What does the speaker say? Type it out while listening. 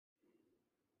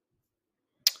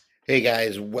Hey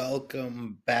guys,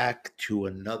 welcome back to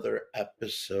another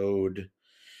episode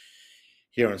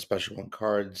here on Special One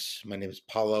Cards. My name is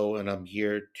Paulo, and I'm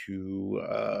here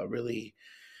to really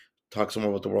talk some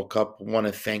more about the World Cup. I want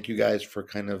to thank you guys for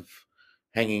kind of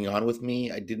hanging on with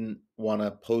me. I didn't want to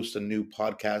post a new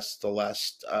podcast the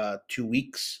last 2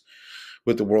 weeks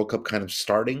with the World Cup kind of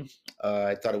starting.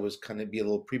 I thought it was kind of be a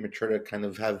little premature to kind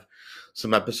of have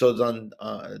some episodes on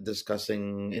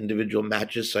discussing individual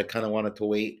matches. So I kind of wanted to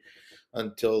wait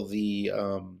until the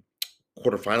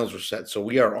quarterfinals were set. So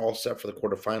we are all set for the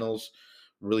quarterfinals.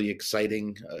 Really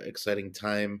exciting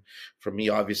time for me.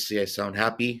 Obviously, I sound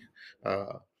happy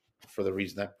uh, for the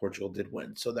reason that Portugal did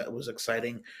win. So that was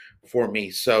exciting for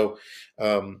me. So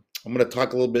I'm going to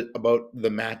talk a little bit about the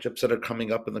matchups that are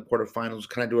coming up in the quarterfinals.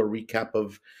 Kind of do a recap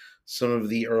of some of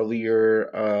the early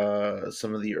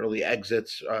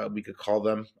exits. We could call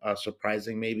them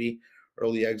surprising, maybe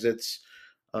early exits.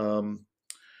 Um,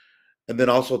 and then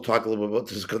also talk a little bit about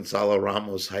this Goncalo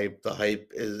Ramos hype. The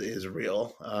hype is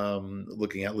real.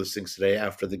 Looking at listings today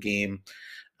after the game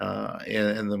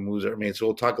and the moves that are made. So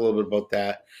we'll talk a little bit about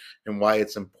that and why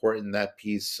it's important, that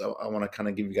piece. I want to kind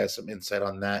of give you guys some insight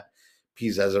on that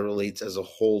piece as it relates as a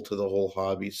whole to the whole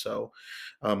hobby. So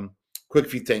um, quick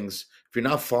few things. If you're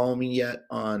not following me yet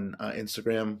on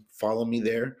Instagram, follow me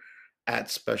there at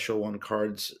Special One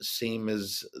Cards, same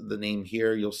as the name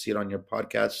here. You'll see it on your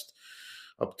podcast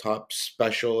up top,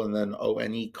 Special, and then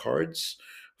ONE Cards.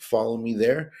 Follow me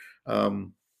there.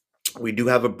 Um, we do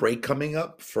have a break coming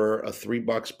up for a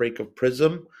 $3 break of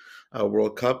Prism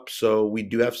World Cup. So we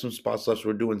do have some spots left. So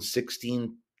we're doing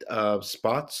 16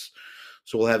 spots.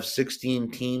 So we'll have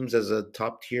 16 teams as a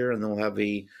top tier, and then we'll have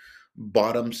a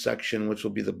bottom section, which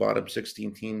will be the bottom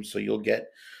 16 teams. So you'll get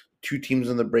two teams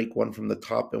in the break, one from the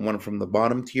top and one from the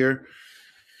bottom tier.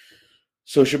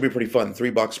 So it should be pretty fun.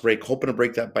 $3 break. Hoping to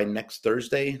break that by next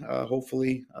Thursday,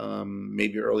 hopefully.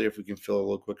 Maybe earlier if we can fill a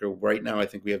little quicker. Right now, I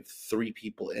think we have 3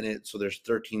 people in it, so there's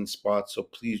 13 spots. So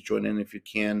please join in if you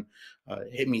can.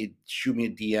 Shoot me a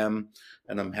DM,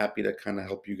 and I'm happy to kind of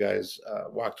help you guys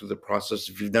walk through the process.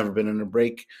 If you've never been in a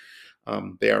break,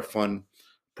 they are fun.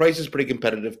 Price is pretty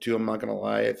competitive too. I'm not gonna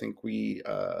lie. I think we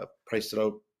priced it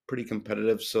out pretty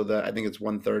competitive, so that I think it's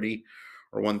 130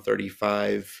 or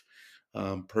 135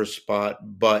 per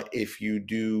spot. But if you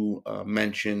do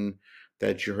mention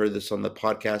that you heard this on the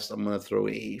podcast, I'm going to throw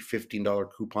a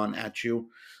 $15 coupon at you.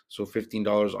 So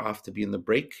 $15 off to be in the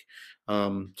break.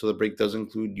 So the break does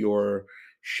include your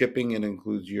shipping and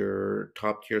includes your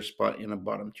top tier spot and a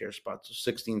bottom tier spot. So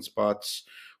 16 spots,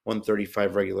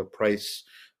 135 regular price.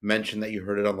 Mention that you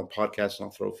heard it on the podcast, and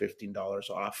I'll throw $15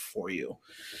 off for you.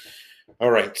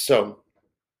 All right,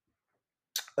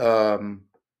 um,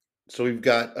 so we've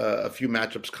got a few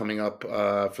matchups coming up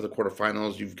for the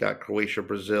quarterfinals. You've got Croatia,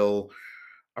 Brazil,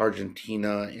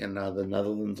 Argentina, and the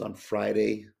Netherlands on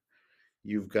Friday.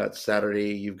 You've got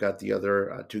Saturday. You've got the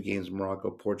other 2 games: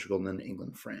 Morocco, Portugal, and then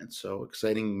England, France. So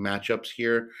exciting matchups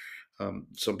here.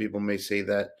 Some people may say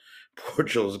that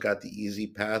Portugal's got the easy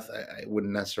path. I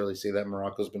wouldn't necessarily say that.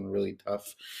 Morocco's been really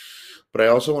tough. But I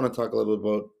also want to talk a little bit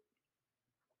about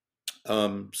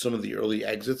some of the early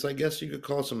exits, I guess you could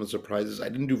call some of the surprises. I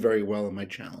didn't do very well in my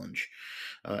challenge,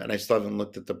 and I still haven't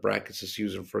looked at the brackets to see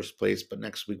who's in first place. But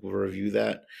next week we'll review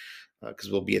that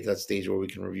because we'll be at that stage where we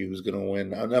can review who's going to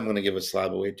win. I'm going to give a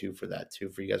slab away too for that too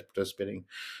for you guys participating,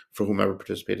 for whomever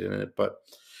participated in it. But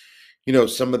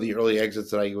some of the early exits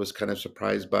that I was kind of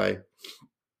surprised by.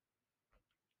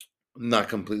 Not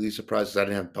completely surprised because I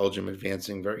didn't have Belgium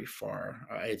advancing very far.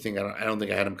 I don't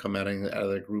think I had them come out of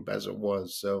the group as it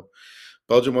was. So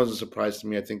Belgium was a surprise to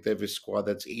me. I think they have a squad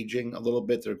that's aging a little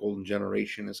bit. Their golden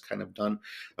generation is kind of done.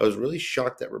 I was really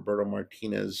shocked that Roberto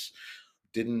Martinez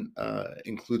didn't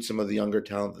include some of the younger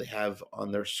talent they have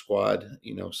on their squad,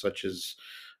 such as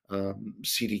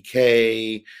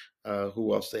CDK,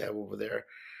 who else they have over there.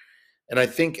 And I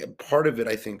think part of it,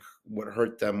 I think what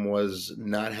hurt them was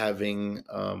not having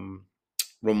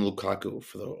Romelu Lukaku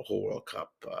for the whole World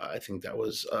Cup. I think that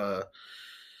was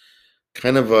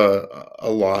kind of a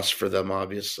loss for them,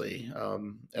 obviously.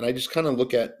 And I just kind of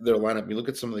look at their lineup. You look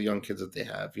at some of the young kids that they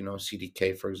have.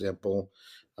 CDK, for example,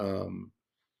 um,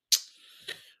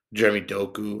 Jeremy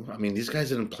Doku. I mean, these guys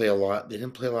didn't play a lot. They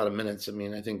didn't play a lot of minutes. I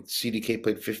mean, I think CDK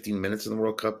played 15 minutes in the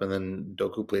World Cup, and then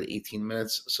Doku played 18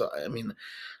 minutes. So, I mean,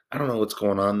 I don't know what's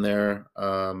going on there.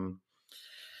 I'm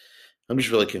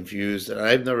just really confused. And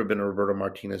I've never been a Roberto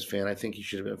Martinez fan. I think he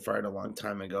should have been fired a long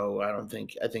time ago. I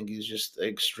think he's just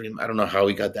extreme. I don't know how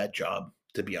he got that job,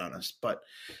 to be honest. But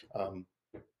um,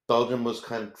 Belgium was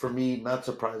kind of, for me, not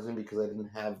surprising because I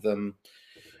didn't have them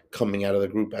coming out of the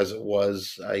group as it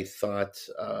was. I thought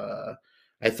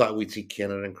I thought we'd see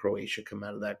Canada and Croatia come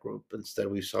out of that group. Instead,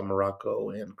 we saw Morocco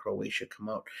and Croatia come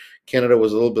out. Canada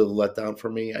was a little bit let down for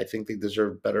me. I think they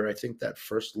deserved better. I think that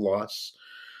first loss,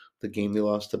 the game they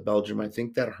lost to Belgium, I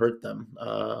think that hurt them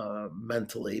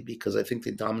mentally because I think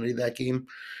they dominated that game,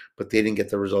 but they didn't get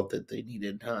the result that they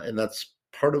needed. And that's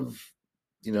part of,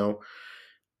 you know,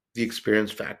 the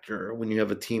experience factor. When you have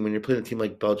a team, when you're playing a team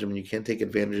like Belgium and you can't take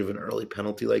advantage of an early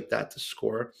penalty like that to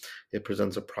score, it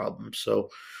presents a problem. So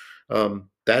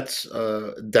that's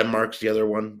Denmark's the other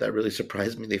one that really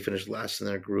surprised me. They finished last in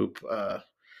their group.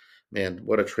 Man,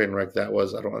 what a train wreck that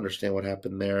was. I don't understand what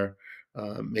happened there.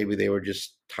 Maybe they were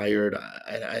just tired.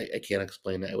 I can't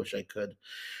explain it. I wish I could.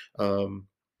 Um,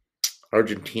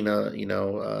 Argentina,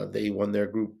 they won their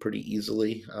group pretty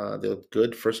easily. They looked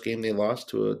good. First game they lost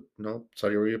to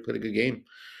Saudi Arabia played a good game.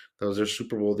 That was their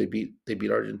Super Bowl. They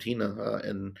beat Argentina.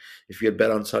 And if you had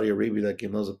bet on Saudi Arabia that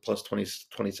game, that was a plus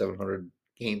 2,700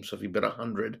 game. So if you bet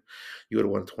 100, you would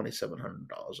have won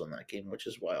 $2,700 on that game, which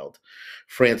is wild.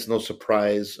 France, no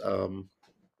surprise,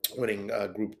 winning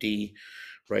Group D,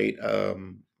 right?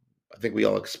 I think we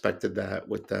all expected that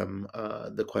with them.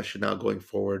 The question now going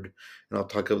forward, and I'll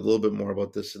talk a little bit more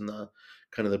about this in the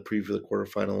kind of the preview of the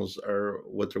quarterfinals, are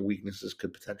what their weaknesses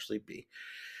could potentially be.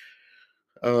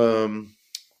 I'm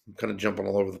kind of jumping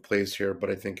all over the place here, but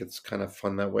I think it's kind of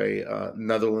fun that way.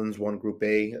 Netherlands won Group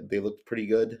A. They looked pretty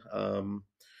good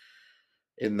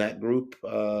in that group.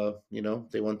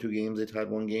 They won 2 games. They tied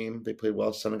 1 game. They played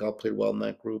well. Senegal played well in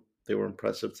that group. They were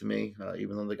impressive to me,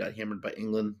 even though they got hammered by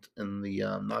England in the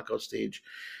knockout stage.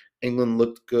 England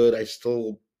looked good. I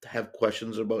still have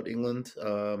questions about England.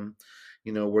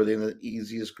 Were they in the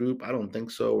easiest group? I don't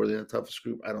think so. Were they in the toughest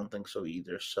group? I don't think so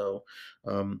either. So,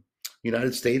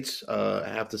 United States, I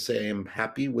have to say, I am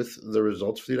happy with the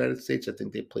results for the United States. I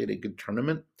think they played a good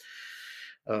tournament.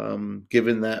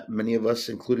 Given that many of us,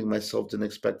 including myself, didn't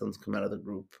expect them to come out of the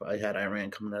group. I had Iran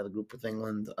coming out of the group with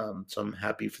England. So I'm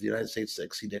happy for the United States to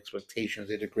exceed expectations.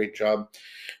 They did a great job.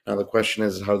 Now the question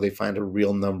is how do they find a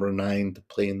real number 9 to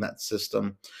play in that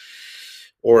system,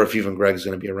 or if even Greg's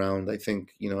going to be around. I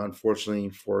think, unfortunately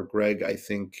for Greg, I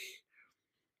think,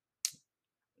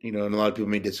 and a lot of people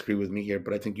may disagree with me here,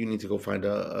 but I think you need to go find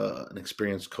an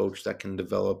experienced coach that can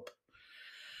develop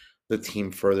the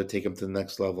team further, take them to the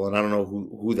next level. And I don't know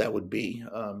who that would be,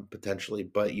 potentially,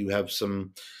 but you have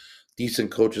some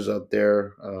decent coaches out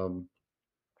there.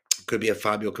 Could be a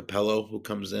Fabio Capello who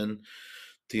comes in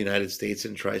the United States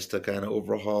and tries to kind of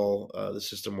overhaul the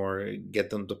system or get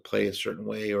them to play a certain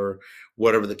way or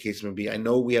whatever the case may be. I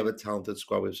know we have a talented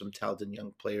squad. We have some talented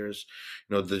young players.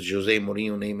 The Jose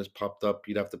Mourinho name has popped up.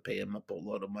 You'd have to pay him a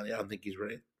boatload of money. I don't think he's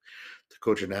ready to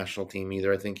coach a national team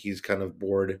either. I think he's kind of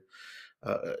bored.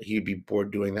 He'd be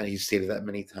bored doing that. He's stated that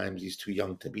many times. He's too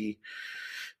young to be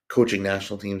coaching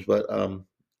national teams. But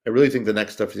I really think the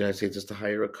next step for the United States is to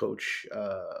hire a coach,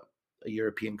 a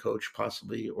European coach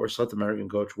possibly, or South American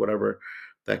coach, whatever,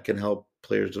 that can help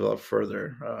players develop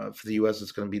further. For the U.S.,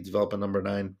 it's going to be developing number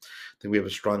 9. I think we have a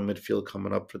strong midfield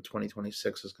coming up for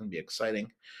 2026. It's going to be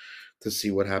exciting to see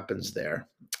what happens there.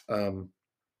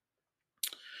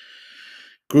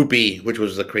 Group E, which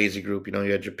was a crazy group, you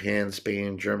had Japan,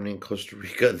 Spain, Germany, and Costa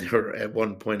Rica. There were, at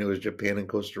one point, it was Japan and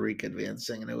Costa Rica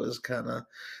advancing, and it was that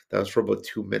was for about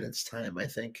 2 minutes time, I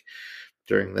think,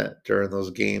 during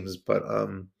those games. But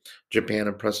Japan,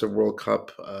 impressive World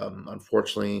Cup.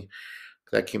 Unfortunately,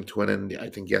 that came to an end, I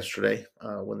think, yesterday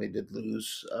when they did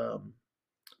lose.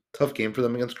 Tough game for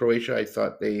them against Croatia. I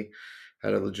thought they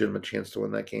had a legitimate chance to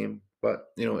win that game, but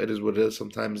it is what it is.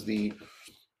 Sometimes the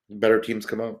better teams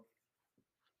come out.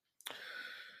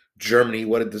 Germany,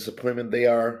 what a disappointment they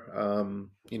are.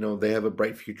 They have a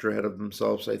bright future ahead of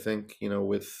themselves, I think,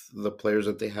 with the players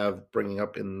that they have bringing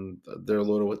up in their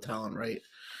loaded with talent, right?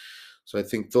 So I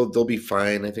think they'll be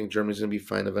fine. I think Germany's going to be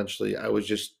fine eventually. I was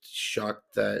just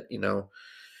shocked that, they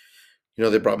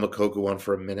brought Mokoku on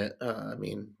for a minute.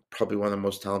 Probably one of the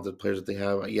most talented players that they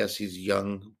have. Yes, he's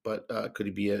young, but could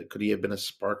he have been a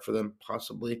spark for them?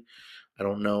 Possibly. I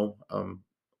don't know. I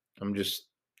don't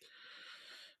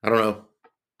know.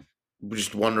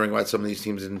 Just wondering why some of these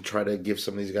teams didn't try to give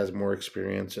some of these guys more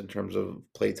experience in terms of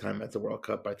play time at the World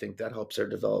Cup. I think that helps their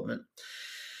development.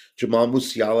 Jamal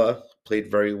Musiala played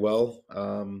very well.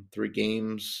 3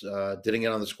 games, didn't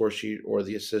get on the score sheet or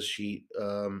the assist sheet.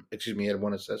 He had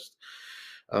 1 assist,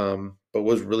 but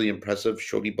was really impressive.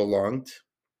 Showed he belonged.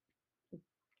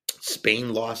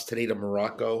 Spain lost today to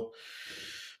Morocco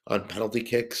on penalty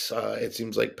kicks. It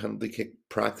seems like penalty kick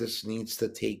practice needs to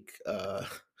take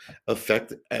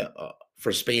effect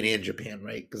for Spain and Japan,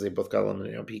 right? Because they both got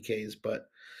eliminated on PKs. But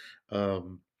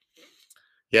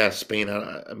Yeah, Spain.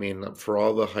 I mean, for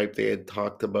all the hype they had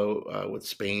talked about with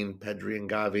Spain, Pedri and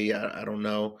Gavi, I don't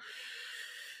know.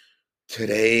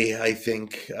 Today, I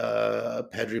think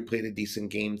Pedri played a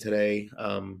decent game today.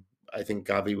 I think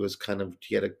Gavi was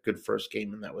he had a good first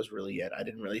game, and that was really it. I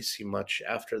didn't really see much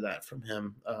after that from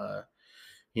him.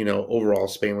 Overall,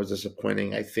 Spain was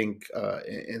disappointing. I think,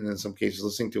 and in some cases,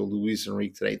 listening to Luis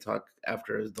Enrique today talk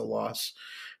after the loss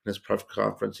in his press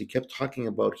conference, he kept talking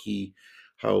about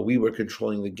how we were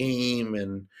controlling the game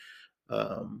and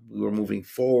we were moving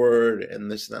forward and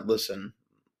this and that. Listen,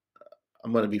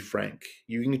 I'm going to be frank.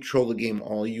 You can control the game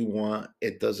all you want.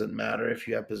 It doesn't matter if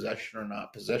you have possession or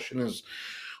not. Possession is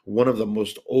one of the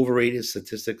most overrated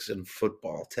statistics in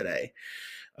football today.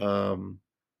 Um,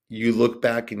 you look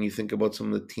back and you think about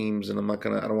some of the teams, and I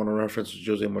don't want to reference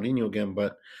Jose Mourinho again,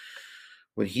 but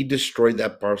when he destroyed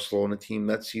that Barcelona team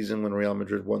that season when Real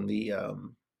Madrid won the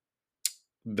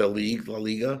league, La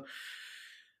Liga,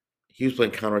 he was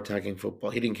playing counterattacking football.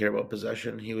 He didn't care about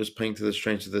possession. He was playing to the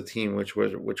strengths of the team, which were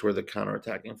the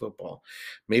counterattacking football.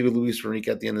 Maybe Luis Enrique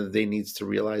at the end of the day needs to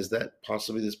realize that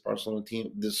possibly this Barcelona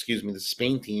team, the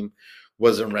Spain team,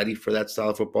 wasn't ready for that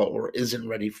style of football or isn't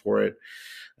ready for it.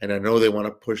 And I know they want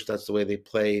to push. That's the way they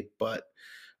play, but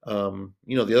the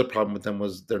other problem with them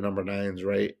was their number nines,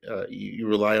 right? You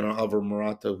rely on Alvaro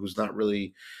Morata, who's not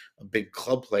really a big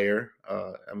club player.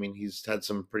 I mean, he's had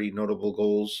some pretty notable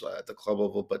goals at the club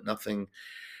level, but nothing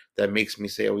that makes me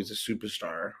say, oh, he's a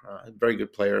superstar. Very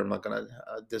good player. I'm not going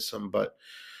to diss him, but,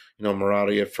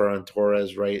 Morata, Ferran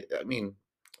Torres, right? I mean,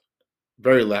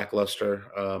 very lackluster.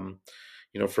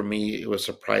 For me, it was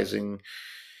surprising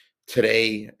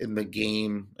today in the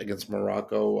game against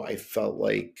Morocco. I felt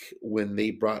like when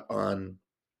they brought on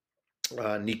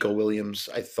Nico Williams,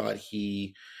 I thought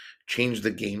he changed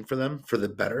the game for them for the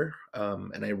better.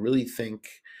 And I really think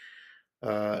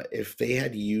if they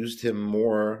had used him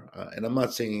more, and I'm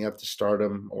not saying you have to start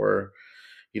him or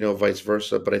vice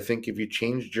versa, but I think if you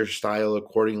changed your style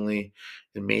accordingly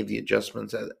and made the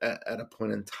adjustments at a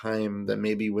point in time, then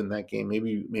maybe win that game.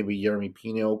 Maybe Jeremy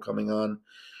Pino coming on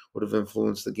would have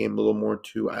influenced the game a little more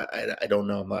too. I don't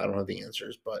know. I don't have the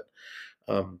answers, but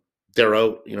um, they're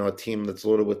out, a team that's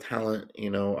loaded with talent,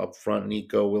 up front,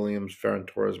 Nico Williams, Ferran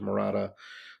Torres, Morata,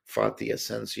 Fati,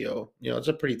 Asensio. It's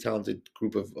a pretty talented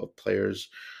group of players.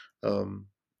 Um,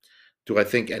 do I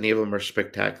think any of them are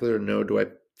spectacular? No. Do I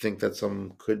think that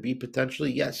some could be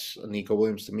potentially? Yes. Nico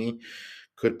Williams to me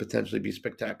could potentially be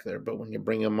spectacular, but when you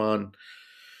bring him on,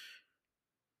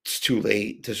 it's too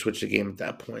late to switch the game at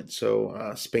that point.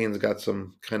 So Spain's got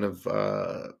some kind of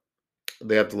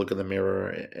they have to look in the mirror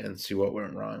and see what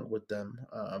went wrong with them.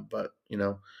 But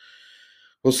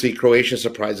we'll see. Croatia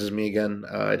surprises me again.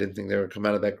 I didn't think they would come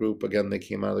out of that group. Again, they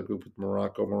came out of the group with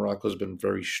Morocco. Morocco's been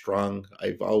very strong.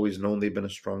 I've always known they've been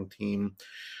a strong team.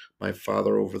 My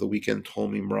father over the weekend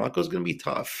told me Morocco's going to be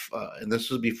tough, and this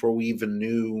was before we even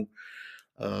knew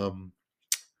um,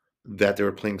 that they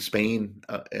were playing Spain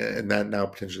and that now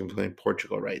potentially playing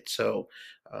Portugal, right? So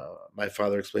my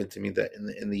father explained to me that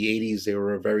in the 80s they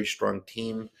were a very strong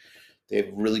team. They have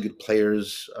really good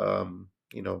players.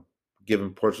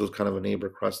 Given Portugal's kind of a neighbor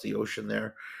across the ocean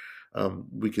there,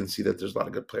 we can see that there's a lot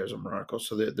of good players in Morocco.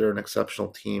 So they're an exceptional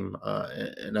team.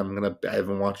 And I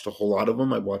haven't watched a whole lot of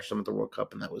them. I watched them at the World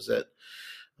Cup, and that was it.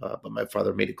 But my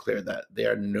father made it clear that they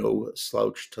are no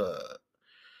slouch to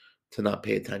not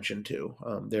pay attention to.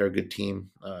 They're a good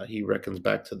team. He reckons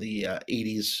back to the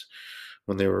 80s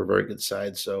when they were a very good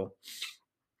side. So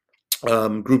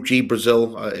Group G,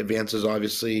 Brazil advances.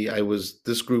 Obviously, I was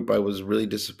really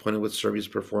disappointed with Serbia's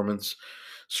performance.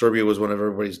 Serbia was one of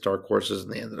everybody's dark horses,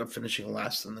 and they ended up finishing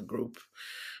last in the group.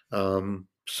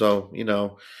 So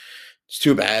it's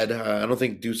too bad. I don't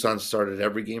think Dusan started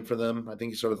every game for them. I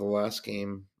think he started the last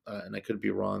game, and I could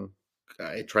be wrong.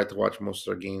 I tried to watch most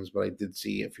of their games, but I did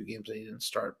see a few games that he didn't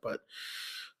start. But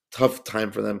tough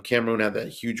time for them. Cameroon had that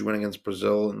huge win against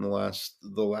Brazil in the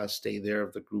last day there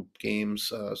of the group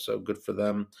games, so good for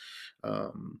them.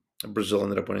 Brazil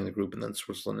ended up winning the group, and then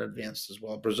Switzerland advanced as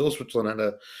well. Switzerland had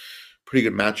a pretty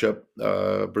good matchup.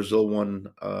 Brazil won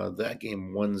that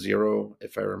game 1-0,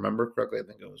 if I remember correctly. I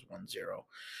think it was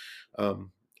 1-0.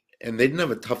 And they didn't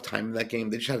have a tough time in that game.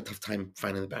 They just had a tough time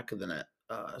finding the back of the net.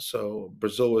 So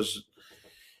Brazil was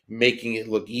making it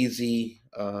look easy.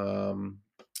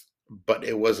 But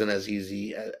it wasn't as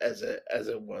easy as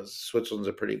it was. Switzerland's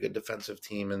a pretty good defensive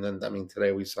team, and then I mean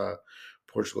today we saw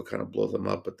Portugal kind of blow them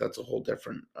up, but that's a whole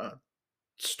different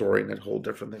story and a whole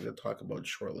different thing to talk about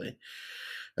shortly.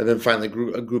 And then finally,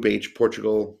 Group H,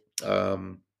 Portugal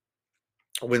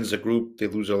wins the group. They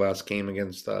lose their last game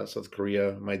against South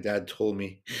Korea. My dad told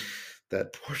me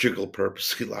that Portugal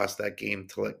purposely lost that game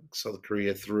to let South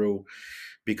Korea through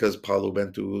because Paulo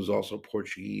Bento, who's also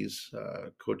Portuguese,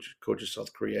 coach of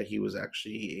South Korea, he was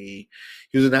a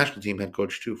national team head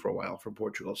coach too for a while for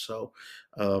Portugal. So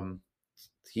um,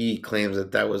 he claims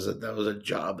that that was a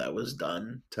job that was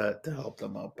done to help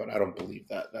them out, but I don't believe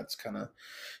that. That's kind of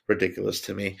ridiculous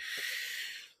to me.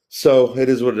 So it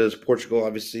is what it is. Portugal,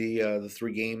 obviously, the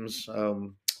three games.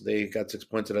 They got 6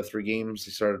 points out of three games.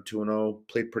 They started 2-0,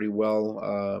 played pretty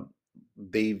well.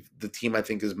 The team I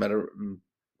think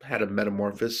had a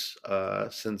metamorphosis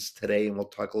since today, and we'll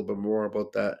talk a little bit more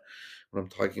about that when I'm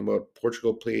talking about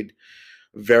Portugal played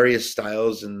various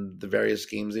styles in the various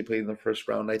games they played in the first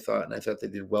round. I thought they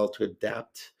did well to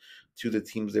adapt to the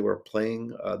teams they were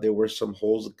playing. There were some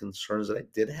holes and concerns that I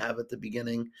did have at the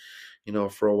beginning.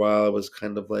 For a while, it was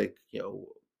kind of like,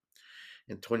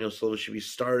 Antonio Silva should be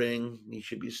starting. He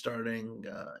should be starting.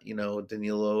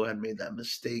 Danilo had made that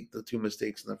mistake, the two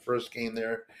mistakes in the first game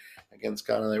there against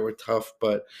Ghana. They were tough,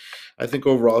 but I think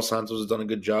overall Santos has done a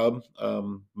good job.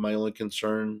 My only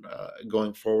concern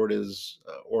going forward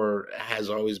or has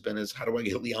always been, is how do I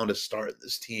get Leon to start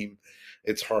this team?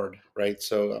 It's hard, right?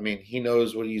 So, I mean, he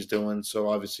knows what he's doing. So,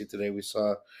 obviously, today we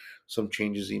saw some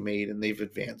changes he made and they've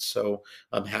advanced. So,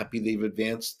 I'm happy they've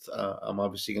advanced. I'm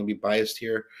obviously going to be biased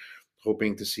here,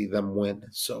 hoping to see them win.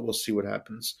 So we'll see what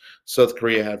happens. South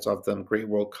Korea, hats off them. Great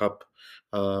World Cup,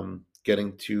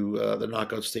 getting to the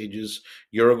knockout stages.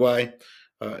 Uruguay,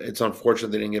 it's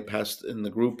unfortunate they didn't get past in the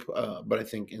group, but I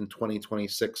think in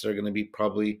 2026 they're going to be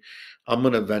I'm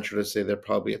going to venture to say they're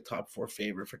probably a top four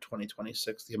favorite for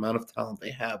 2026. The amount of talent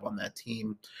they have on that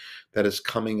team that is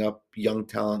coming up, young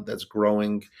talent that's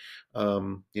growing.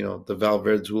 The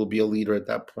Valverdes will be a leader at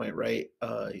that point, right?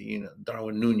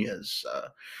 Darwin Nunez.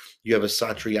 You have a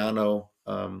Satriano,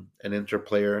 an Inter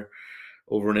player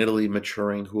over in Italy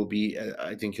maturing, who will be,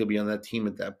 I think he'll be on that team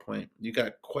at that point. You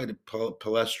got quite a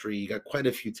Palestri, you got quite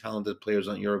a few talented players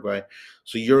on Uruguay.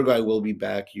 So Uruguay will be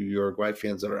back. You Uruguay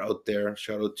fans that are out there,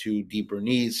 shout out to Di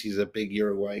Bernice. He's a big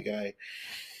Uruguay guy.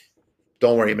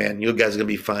 Don't worry, man. You guys are going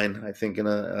to be fine. I think in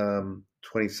a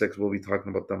 26, we'll be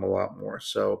talking about them a lot more.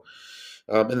 So,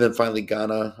 and then finally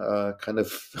Ghana, kind of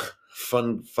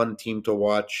fun team to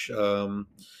watch.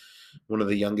 One of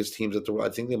the youngest teams at the World.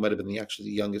 I think they might have been actually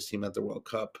the youngest team at the World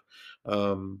Cup.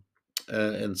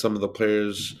 And some of the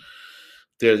players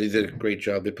there, they did a great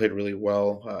job. They played really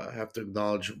well. I have to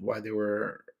acknowledge why they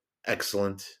were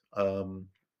excellent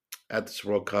at this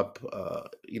World Cup.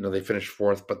 They finished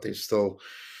fourth, but they still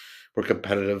were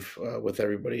competitive with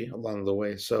everybody along the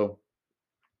way. So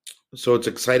it's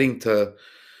exciting to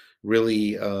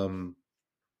really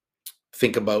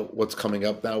think about what's coming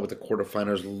up now with the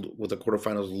quarterfinals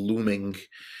looming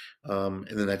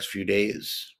in the next few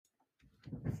days.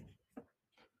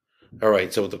 All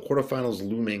right, so with the quarterfinals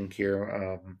looming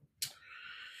here,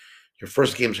 your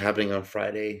first game's happening on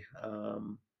Friday,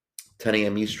 10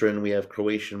 a.m. Eastern. We have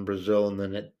Croatia and Brazil, and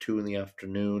then at 2 in the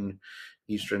afternoon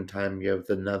Eastern time, you have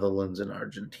the Netherlands and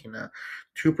Argentina.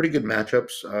 Two pretty good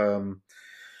matchups. I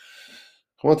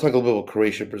want to talk a little bit about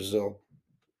Croatia Brazil.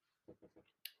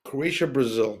 Croatia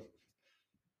Brazil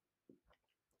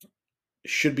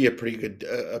should be a pretty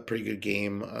good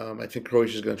game. I think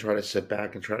Croatia is going to try to sit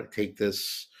back and try to take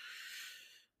this.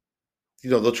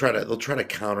 They'll try to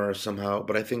counter somehow,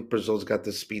 but I think Brazil's got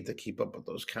the speed to keep up with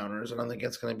those counters. I don't think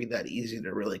it's going to be that easy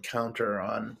to really counter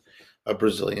on a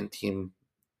Brazilian team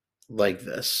like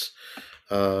this,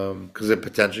 because it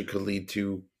potentially could lead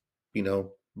to,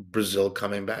 Brazil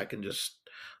coming back and just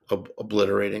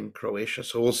obliterating Croatia.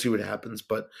 So we'll see what happens.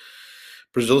 But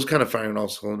Brazil's kind of firing all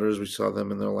cylinders. We saw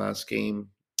them in their last game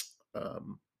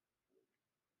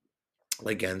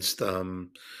against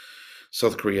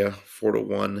South Korea,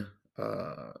 4-1.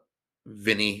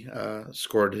 Vinny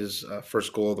scored his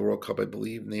first goal of the World Cup, I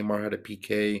believe. Neymar had a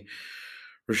PK.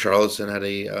 Richarlison had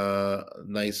a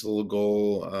nice little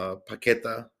goal.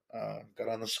 Paqueta got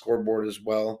on the scoreboard as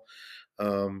well.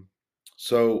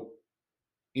 So,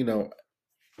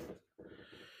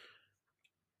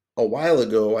 a while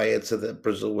ago, I had said that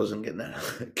Brazil wasn't getting out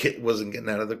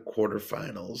of the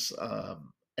quarterfinals,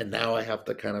 and now I have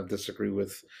to kind of disagree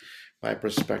with my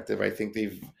perspective. I think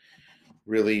they've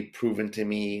really proven to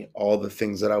me all the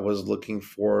things that I was looking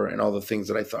for, and all the things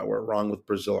that I thought were wrong with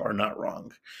Brazil are not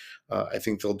wrong. I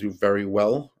think they'll do very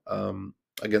well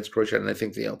against Croatia, and I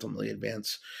think they ultimately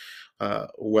advance.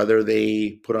 Whether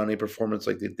they put on a performance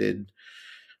like they did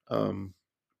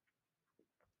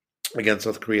against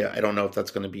South Korea, I don't know if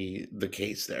that's going to be the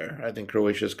case there. I think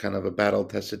Croatia is kind of a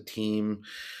battle-tested team.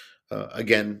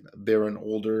 Again,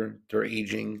 they're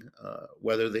aging.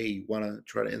 Whether they want to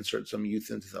try to insert some youth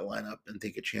into the lineup and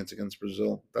take a chance against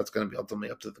Brazil, that's going to be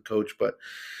ultimately up to the coach. But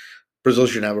Brazil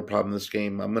shouldn't have a problem in this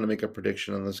game. I'm going to make a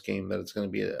prediction on this game that it's going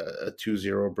to be a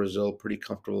 2-0 Brazil, pretty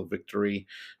comfortable victory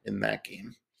in that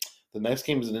game. The next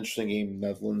game is an interesting game,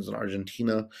 Netherlands and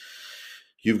Argentina.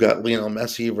 You've got Lionel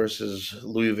Messi versus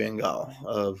Louis van Gaal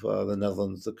of the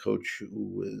Netherlands, the coach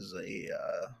who is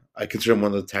I consider him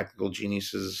one of the tactical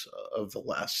geniuses of the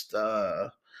last,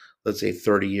 let's say,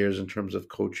 30 years in terms of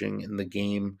coaching in the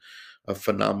game. A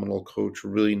phenomenal coach,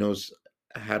 really knows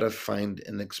how to find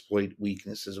and exploit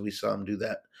weaknesses. We saw him do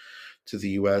that to the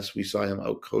U.S. We saw him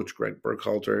outcoach Greg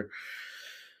Berhalter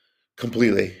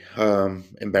completely,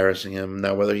 embarrassing him.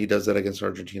 Now, whether he does that against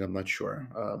Argentina, I'm not sure.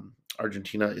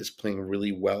 Argentina is playing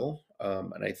really well,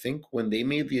 and I think when they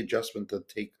made the adjustment to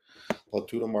take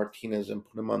Lautaro Martinez and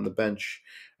put him on the bench,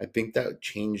 I think that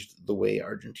changed the way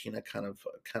Argentina kind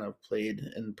of played,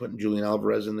 and putting Julian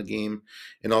Alvarez in the game,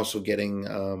 and also getting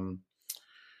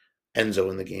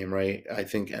Enzo in the game. Right, I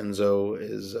think Enzo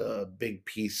is a big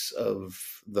piece of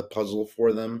the puzzle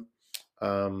for them,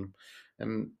 and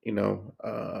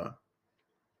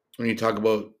when you talk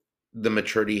about the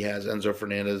maturity he has, Enzo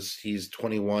Fernandez, he's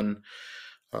 21.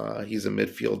 He's a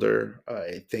midfielder.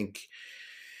 I think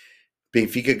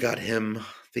Benfica got him.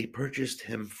 They purchased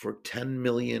him for 10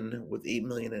 million with 8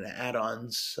 million in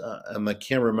add-ons. And I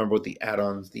can't remember what the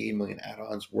 8 million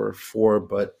add-ons were for,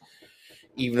 but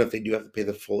even if they do have to pay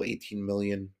the full 18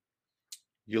 million,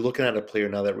 you're looking at a player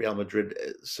now that Real Madrid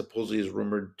supposedly is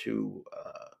rumored to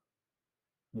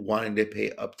wanting to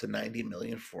pay up to 90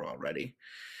 million for already.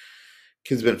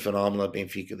 Kid's been phenomenal at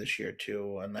Benfica this year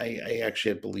too, and I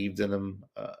actually had believed in him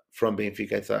from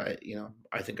Benfica. I thought,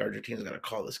 I think Argentina's got to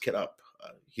call this kid up.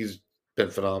 He's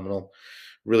been phenomenal,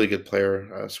 really good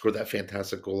player. Scored that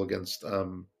fantastic goal against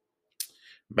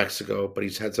Mexico, but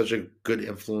he's had such a good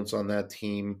influence on that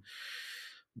team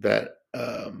that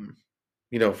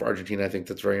for Argentina, I think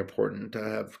that's very important to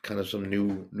have kind of some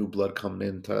new blood coming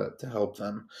in to help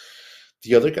them.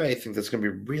 The other guy I think that's going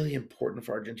to be really important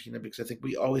for Argentina, because I think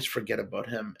we always forget about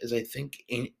him, is I think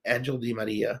Angel Di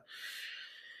Maria.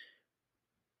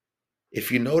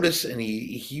 If you notice, and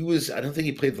he was, I don't think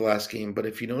he played the last game, but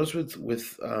if you notice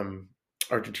with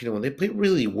Argentina, when they play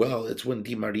really well, it's when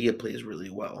Di Maria plays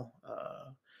really well.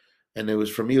 And it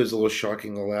was, for me, it was a little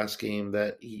shocking the last game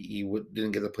that he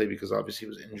didn't get to play because obviously he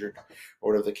was injured,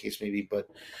 or whatever the case may be. But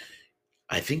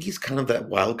I think he's kind of that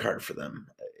wild card for them.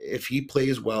 If he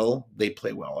plays well, they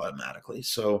play well automatically.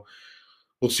 So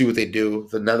we'll see what they do.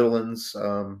 The Netherlands,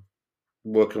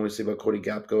 what can we say about Cody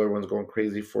Gapko? Everyone's going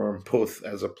crazy for him, both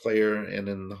as a player and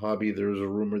in the hobby. There's a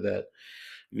rumor that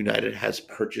United has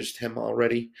purchased him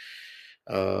already.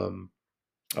 Um,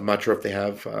 I'm not sure if they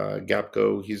have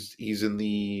Gapko. He's in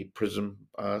the Prism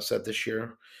set this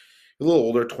year. A little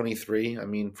older, 23. I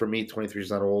mean, for me, 23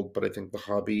 is not old, but I think the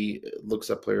hobby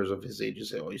looks at players of his age and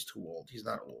say, "Oh, he's too old." He's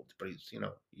not old, but he's,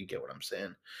 you get what I'm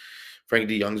saying. Frank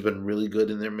De Jong's been really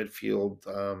good in their midfield.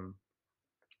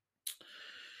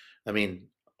 I mean,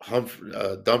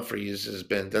 Denzel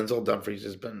Dumfries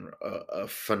has been a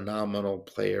phenomenal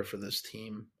player for this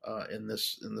team in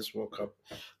this World Cup.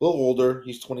 A little older,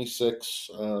 he's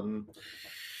 26. I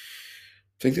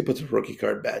think they put the rookie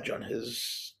card badge on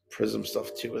his Prism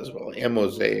stuff too as well, and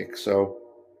Mosaic. So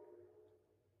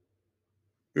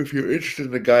if you're interested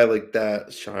in a guy like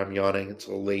that, sorry, I'm yawning. It's a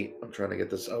little late. I'm trying to get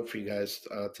this out for you guys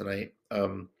tonight.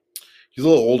 He's a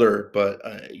little older, but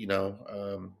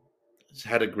he's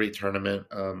had a great tournament,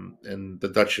 and the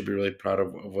Dutch should be really proud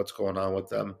of what's going on with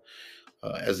them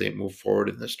as they move forward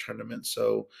in this tournament.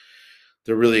 So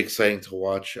they're really exciting to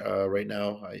watch right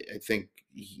now. I think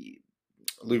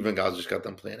Louis van Gaal just got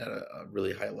them playing at a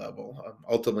really high level.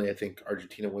 Ultimately, I think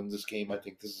Argentina wins this game. I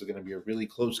think this is going to be a really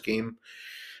close game.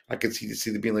 I could see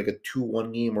it being like a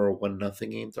 2-1 game or a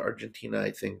 1-0 game to Argentina. I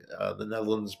think the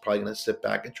Netherlands is probably going to sit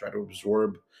back and try to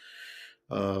absorb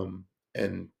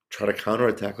and try to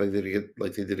counterattack like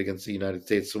they did against the United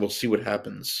States. So we'll see what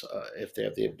happens if they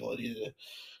have the ability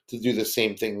to do the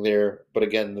same thing there. But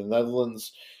again, the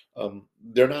Netherlands,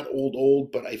 they're not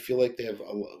old, but I feel like they have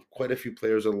quite a few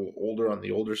players a little older on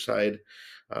the older side.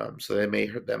 So that may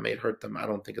hurt them. I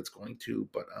don't think it's going to,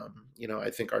 but I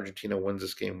think Argentina wins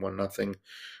this game 1-0.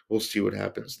 We'll see what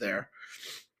happens there.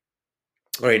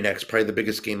 All right, next, probably the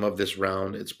biggest game of this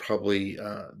round. It's probably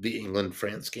the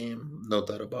England-France game, no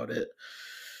doubt about it.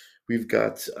 We've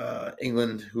got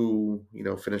England, who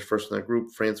finished first in their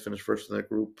group. France finished first in their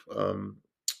group.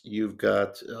 You've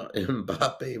got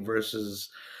Mbappe versus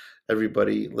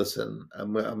everybody. Listen,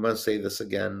 I'm going to say this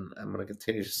again. I'm going to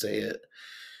continue to say it.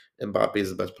 Mbappe is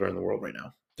the best player in the world right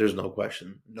now. There's no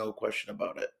question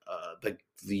about it.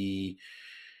 The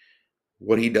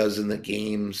what he does in the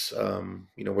games,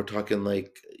 we're talking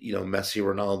like Messi,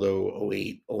 Ronaldo,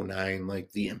 08, 09,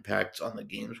 like the impact on the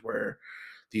games where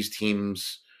these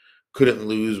teams couldn't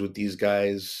lose with these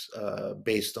guys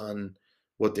based on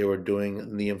what they were doing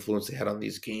and the influence they had on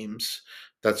these games.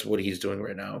 That's what he's doing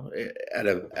right now at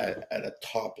a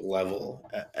top level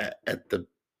at the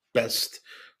best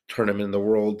tournament in the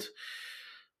world.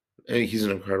 And he's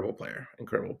an incredible player,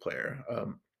 incredible player.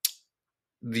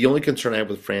 The only concern I have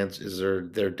with France is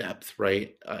their depth,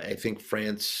 right? I think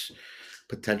France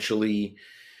potentially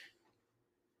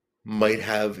might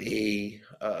have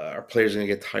our players going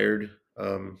to get tired.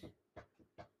 Are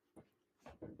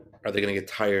they going to get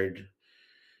tired?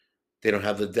 They don't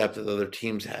have the depth that other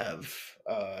teams have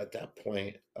at that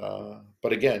point.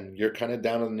 But again, you're kind of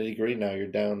down in the nitty gritty now. You're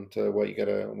down to what you got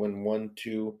to win one,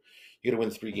 two. You got to win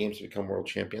 3 games to become world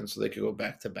champions, so they could go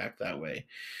back to back that way.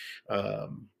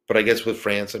 But I guess with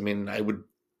France, I mean, I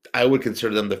would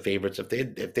consider them the favorites if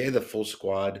they had the full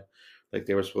squad like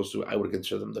they were supposed to. I would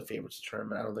consider them the favorites to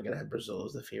tournament. I don't think I had Brazil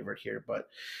as the favorite here, but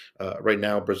right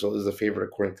now Brazil is the favorite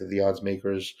according to the odds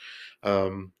makers.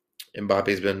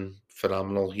 Mbappe's been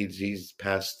phenomenal. He's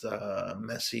passed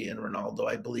Messi and Ronaldo,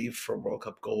 I believe, for World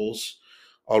Cup goals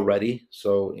already.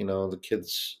 So the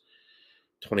kid's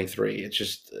 23. It's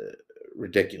just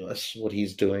ridiculous what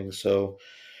he's doing. So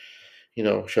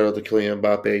shout out to Kylian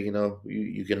Mbappe.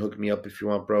 You can hook me up if you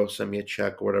want, bro. Send me a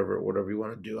check or whatever you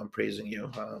want to do. I'm praising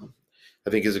you. I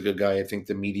think he's a good guy. I think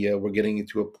the media, we're getting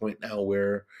to a point now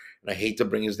where, and I hate to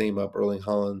bring his name up, Erling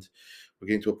Haaland. We're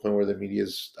getting to a point where the media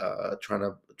is trying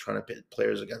to pit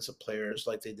players against the players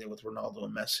like they did with Ronaldo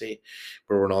and Messi,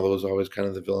 where Ronaldo was always kind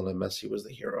of the villain and Messi was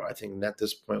the hero. I think at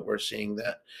this point we're seeing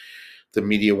that the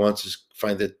media wants to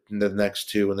find the next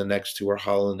two, and the next two are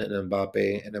Haaland and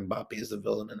Mbappe, and Mbappe is the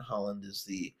villain, and Haaland is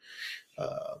the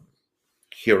uh,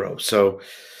 hero. So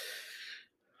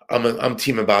I'm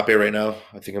Team Mbappe right now.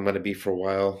 I think I'm going to be for a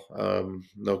while.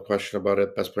 No question about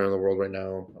it. Best player in the world right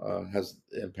now, has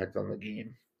impact on the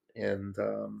game, and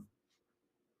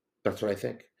that's what I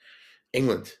think.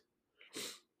 England.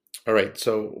 All right.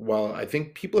 So while I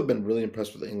think people have been really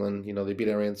impressed with England, they beat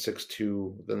Iran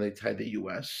 6-2, then they tied the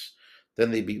U.S., then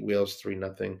they beat Wales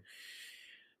 3-0.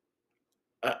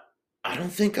 I, I don't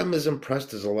think I'm as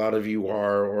impressed as a lot of you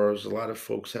are, or as a lot of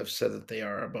folks have said that they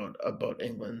are about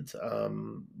England.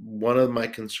 One of my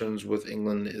concerns with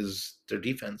England is their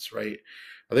defense, right?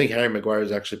 I think Harry Maguire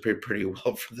has actually played pretty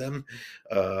well for them,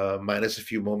 minus a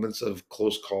few moments of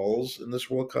close calls in this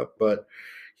World Cup, but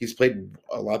he's played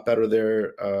a lot better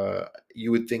there.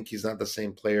 You would think he's not the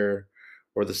same player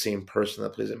or the same person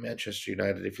that plays at Manchester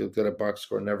United. If you looked at a box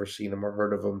score, never seen him or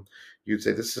heard of him, you'd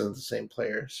say this isn't the same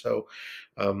player. So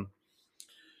um,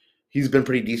 he's been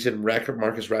pretty decent.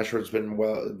 Marcus Rashford's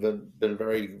been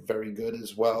very very good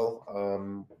as well.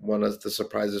 One of the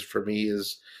surprises for me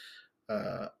is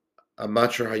uh, I'm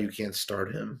not sure how you can't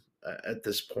start him at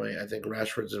this point. I think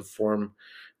Rashford's in form.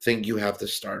 I think you have to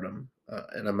start him,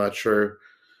 and I'm not sure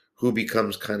who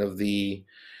becomes kind of the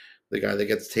guy that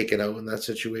gets taken out in that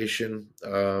situation,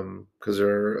 because there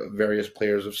are various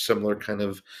players of similar kind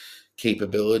of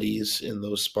capabilities in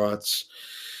those spots.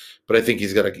 But I think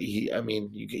he's got to. I mean,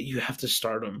 you have to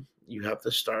start him. You have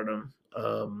to start him.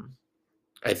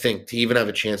 I think to even have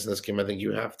a chance in this game, I think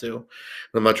you have to.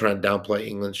 I'm not trying to downplay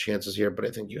England's chances here, but I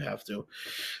think you have to.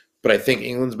 But I think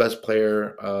England's best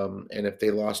player, and if they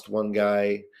lost one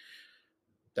guy,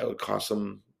 that would cost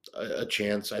them a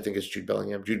chance. I think it's Jude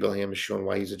Bellingham. Jude Bellingham has shown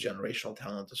why he's a generational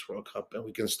talent this World Cup, and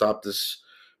we can stop this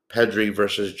Pedri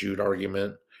versus Jude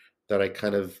argument that I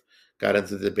kind of got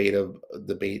into the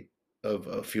debate of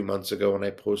a few months ago when I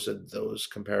posted those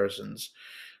comparisons.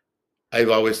 I've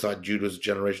always thought Jude was a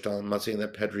generational talent. I'm not saying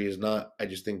that Pedri is not. I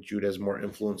just think Jude has more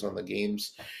influence on the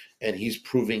games, and he's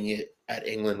proving it at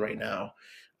England right now.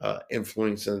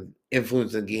 Influencing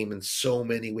the game in so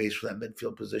many ways for that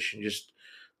midfield position. Just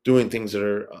doing things that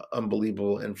are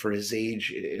unbelievable, and for his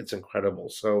age, it's incredible.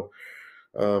 So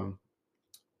um,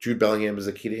 Jude Bellingham is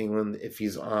the key to England. If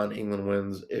he's on, England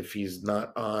wins. If he's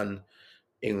not on,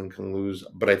 England can lose.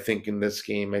 But I think in this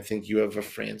game, I think you have a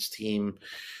France team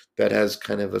that has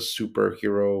kind of a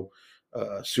superhero,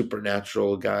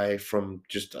 supernatural guy from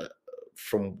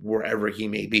wherever he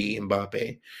may be,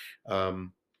 Mbappe,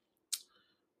 um,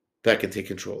 that can take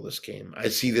control of this game. I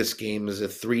see this game as a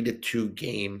 3-2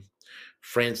 game.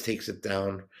 France takes it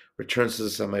down, returns to the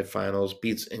semifinals,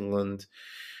 beats England.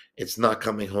 It's not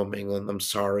coming home, England. I'm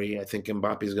sorry. I think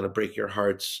Mbappe is going to break your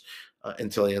hearts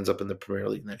until he ends up in the Premier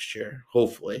League next year,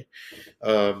 hopefully.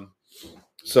 Um,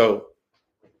 so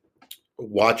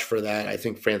watch for that. I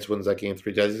think France wins that game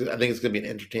 3-2. I think it's going to be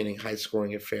an entertaining,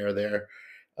 high-scoring affair there.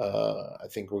 I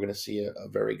think we're going to see a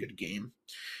very good game.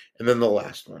 And then the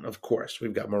last one, of course,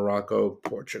 we've got Morocco,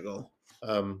 Portugal.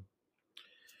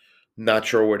 Not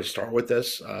sure where to start with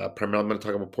this. Primarily, I'm going to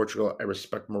talk about Portugal. I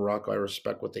respect Morocco. I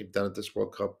respect what they've done at this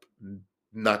World Cup.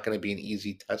 Not going to be an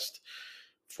easy test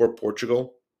for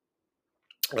Portugal.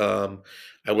 I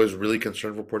was really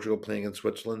concerned for Portugal playing in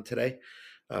Switzerland today.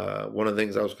 One of the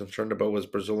things I was concerned about was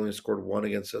Brazil only scored one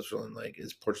against Switzerland. Like,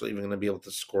 is Portugal even going to be able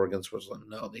to score against Switzerland?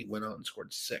 No, they went out and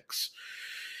scored 6.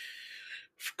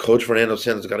 Coach Fernando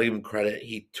Santos, got to give him credit.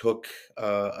 He took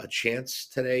a chance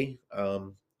today.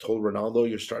 Told Ronaldo,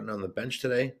 "You're starting on the bench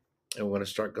today, and we're going to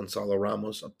start Goncalo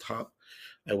Ramos up top."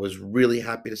 I was really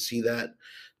happy to see that.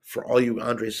 For all you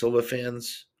Andre Silva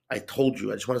fans, I told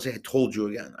you. I just want to say I told you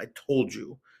again. I told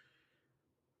you.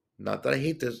 Not that I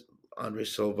hate this Andre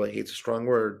Silva. Hate's a strong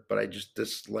word, but I just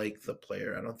dislike the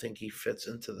player. I don't think he fits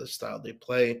into the style they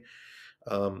play.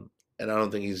 And I don't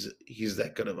think he's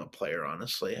that good of a player,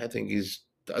 honestly. I think he's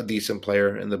a decent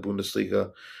player in the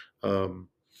Bundesliga. Um,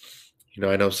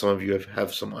 I know some of you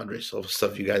have some Andre Silva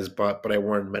stuff you guys bought, but I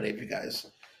warned many of you guys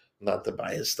not to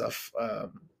buy his stuff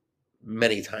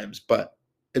many times. But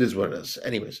it is what it is.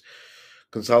 Anyways,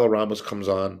 Gonzalo Ramos comes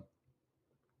on,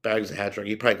 bags a hat trick.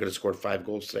 He probably could have scored 5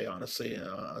 goals today, honestly,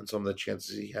 on some of the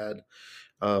chances he had.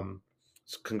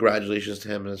 So congratulations to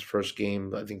him in his first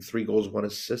game. I think 3 goals, 1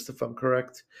 assist, if I'm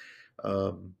correct.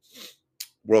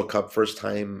 World Cup, first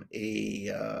time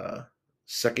a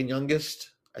second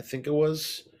youngest, I think it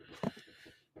was.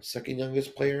 Second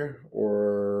youngest player,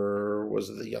 or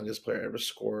was it the youngest player ever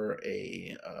score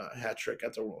a hat trick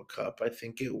at the World Cup? I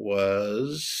think it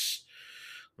was.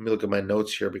 Let me look at my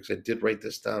notes here because I did write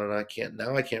this down and I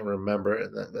can't remember,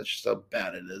 and that's just how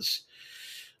bad it is.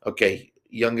 Okay,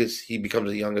 he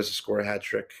becomes the youngest to score a hat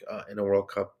trick in a World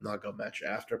Cup knockout match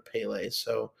after Pele.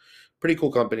 So pretty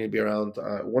cool company to be around.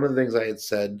 One of the things I had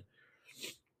said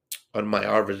on my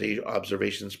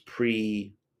observations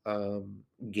pre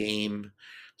game,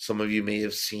 some of you may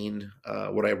have seen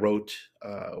what I wrote.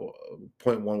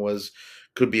 Point 1 was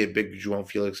could be a big João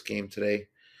Felix game today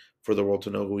for the world to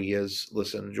know who he is.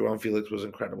 Listen, João Felix was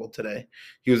incredible today.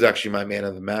 He was actually my man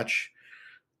of the match.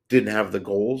 Didn't have the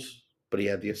goals, but he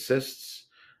had the assists.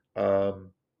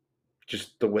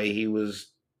 Just the way he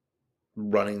was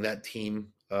running that team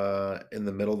in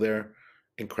the middle there,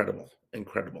 incredible,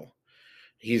 incredible.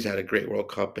 He's had a great World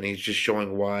Cup, and he's just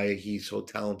showing why he's so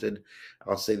talented.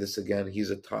 I'll say this again: he's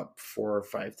a top 4 or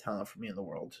 5 talent for me in the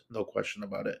world, no question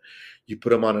about it. You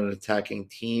put him on an attacking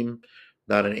team,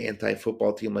 not an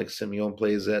anti-football team like Simeone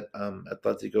plays at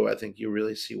Atletico. I think you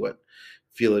really see what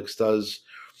Felix does.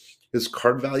 His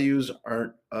card values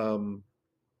aren't.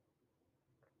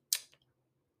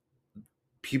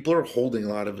 People are holding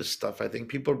a lot of his stuff. I think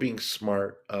people are being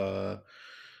smart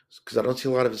because I don't see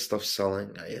a lot of his stuff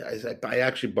selling. I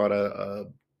actually bought a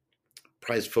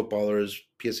Prize Footballers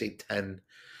PSA 10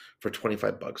 for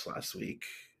 $25 last week,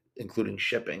 including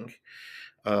shipping.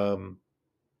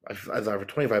 I thought for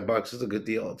 $25 is a good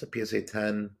deal. It's a PSA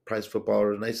 10 Prize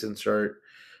Footballers, nice insert,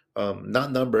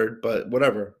 not numbered, but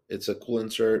whatever. It's a cool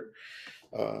insert.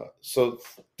 So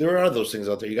there are those things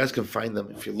out there. You guys can find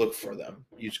them if you look for them.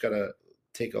 You just gotta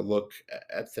take a look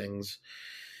at things.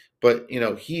 But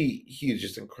he's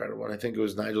just incredible. And I think it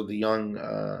was Nigel de Jong.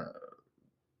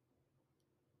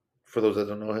 For those that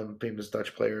don't know him, famous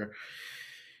Dutch player,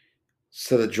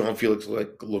 said that João Felix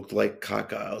looked like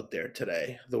Kaka out there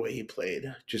today. The way he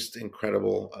played, just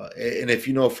incredible. And if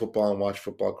you know football and watch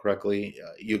football correctly,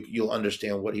 you'll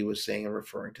understand what he was saying and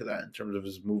referring to that in terms of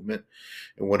his movement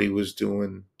and what he was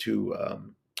doing to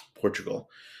Portugal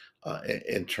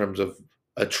in terms of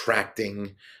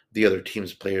attracting the other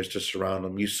team's players to surround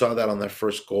him. You saw that on that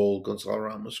first goal Gonçalo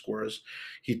Ramos scores.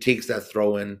 He takes that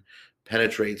throw in,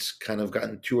 penetrates, kind of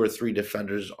gotten 2 or 3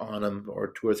 defenders on him, or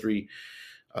 2 or 3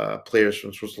 players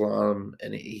from Switzerland on him,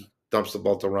 and he dumps the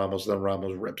ball to Ramos. Then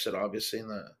Ramos rips it, obviously, in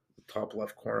the top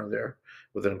left corner there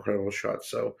with an incredible shot.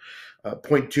 So,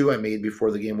 point 2 I made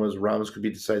before the game was Ramos could be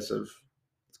decisive.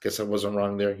 I guess I wasn't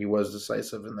wrong there. He was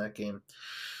decisive in that game.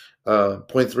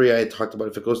 Point 3, I talked about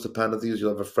if it goes to penalties, you'll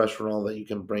have a fresh Ronaldo that you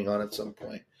can bring on at some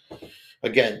point.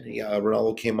 Again,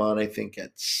 Ronaldo came on, I think,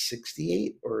 at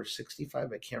 68 or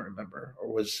 65. I can't remember.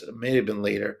 Or it may have been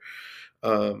later.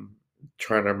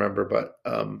 Trying to remember, but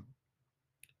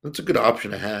that's a good option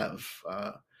to have.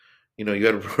 You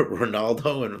had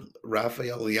Ronaldo and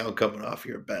Rafael Leão coming off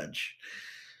your bench.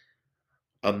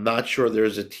 I'm not sure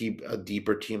there's a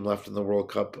deeper team left in the World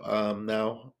Cup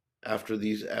now after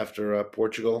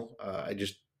Portugal. I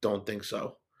just don't think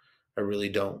so. I really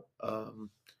don't.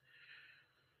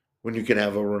 when you can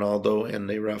have a Ronaldo and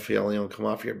a Rafael Leão come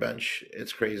off your bench.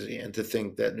 It's crazy. And to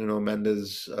think that Nuno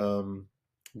Mendes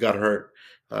got hurt,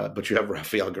 but you have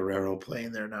Rafael Guerrero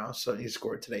playing there now, so he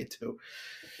scored today too.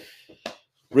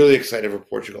 Really excited for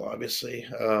Portugal, obviously.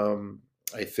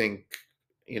 I think,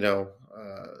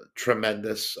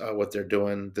 tremendous what they're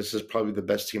doing. This is probably the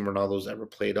best team Ronaldo's ever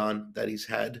played on that he's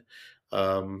had.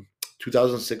 Um,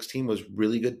 2016 was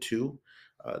really good too.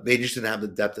 They just didn't have the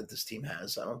depth that this team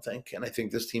has, I don't think. And I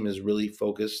think this team is really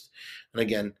focused. And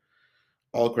again,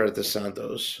 all credit to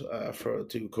Santos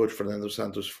to Coach Fernando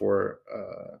Santos for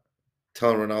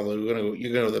telling Ronaldo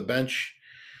you're gonna go to the bench,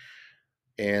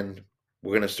 and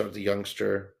we're gonna start the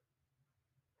youngster.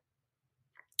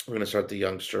 We're gonna start the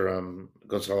youngster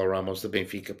Goncalo Ramos, the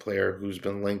Benfica player who's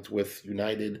been linked with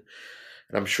United,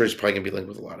 and I'm sure he's probably gonna be linked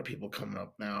with a lot of people coming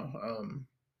up now.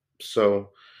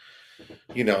 So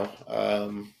you know,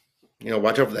 um,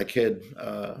 watch out for that kid.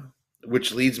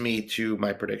 Which leads me to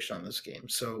my prediction on this game.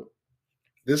 So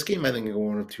this game, I think, can go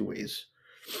one of two ways.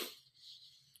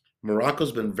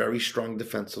 Morocco's been very strong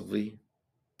defensively.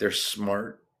 They're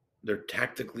smart. They're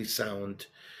tactically sound.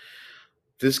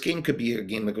 This game could be a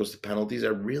game that goes to penalties. I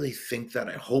really think that.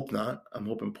 I hope not. I'm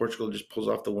hoping Portugal just pulls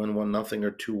off the win 1-0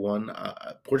 or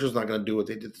 2-1. Portugal's not going to do what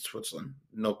they did to Switzerland.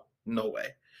 No, no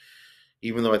way.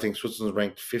 Even though I think Switzerland's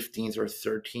ranked 15th or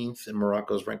 13th and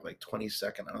Morocco's ranked like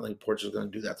 22nd, I don't think Portugal's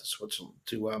going to do that to Switzerland,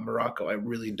 to Morocco. I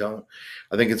really don't.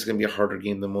 I think it's going to be a harder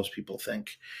game than most people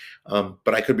think.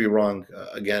 But I could be wrong.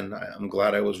 Again, I'm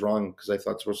glad I was wrong because I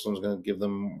thought Switzerland was going to give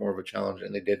them more of a challenge,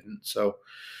 and they didn't. So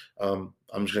I'm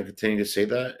just going to continue to say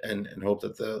that and hope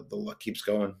that the luck keeps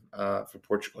going for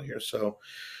Portugal here. So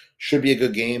should be a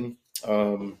good game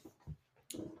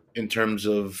in terms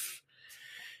of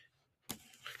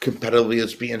competitively.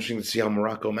 It's be interesting to see how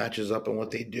Morocco matches up and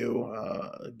what they do,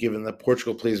 given that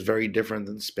Portugal plays very different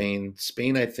than Spain.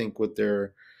 Spain, I think, with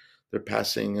their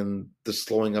passing and the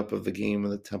slowing up of the game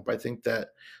and the tempo, I think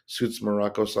that suits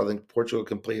Morocco. So I think Portugal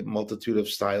can play a multitude of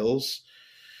styles.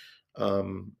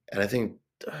 And I think,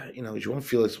 João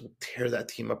Felix will tear that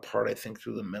team apart, I think,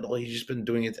 through the middle. He's just been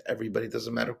doing it to everybody. It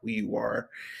doesn't matter who you are.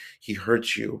 He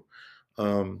hurts you.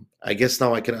 I guess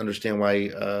now I can understand why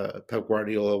Pep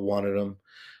Guardiola wanted him.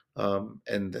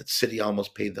 And that City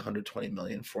almost paid the 120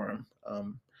 million for him,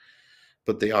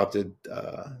 but they opted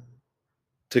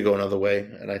to go another way.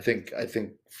 And I think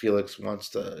Felix wants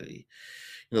to.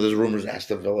 There's rumors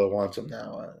Aston Villa wants him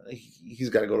now. He's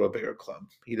got to go to a bigger club.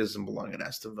 He doesn't belong at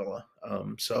Aston Villa.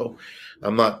 So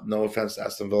I'm not. No offense to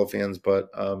Aston Villa fans, but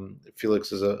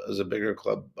Felix is a bigger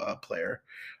club player.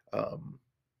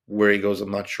 Where he goes, I'm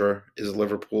not sure. Is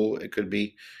Liverpool? It could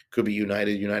be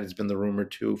United. United's been the rumor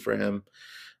too for him.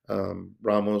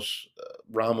 Ramos,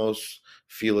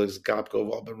 Felix, Gapko have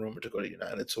all been rumored to go to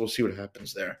United. So we'll see what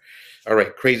happens there. All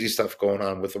right, crazy stuff going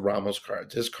on with the Ramos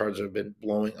cards. His cards have been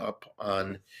blowing up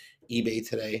on eBay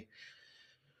today.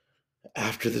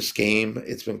 After this game,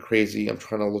 it's been crazy. I'm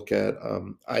trying to look at.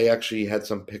 I actually had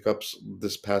some pickups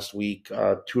this past week.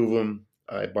 Two of them,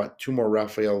 I bought two more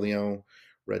Rafael Leão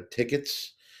red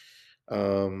tickets.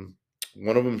 One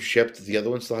of them shipped. The other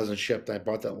one still hasn't shipped. I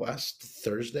bought that last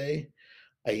Thursday.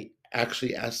 I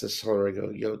actually asked the seller, I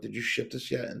go, yo, did you ship this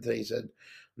yet? And he said,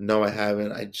 no, I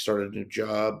haven't. I started a new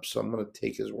job, so I'm going to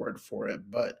take his word for it.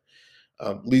 But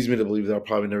leads me to believe that I'll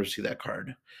probably never see that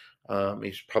card.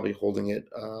 He's probably holding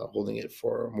it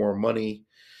for more money,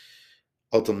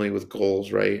 ultimately with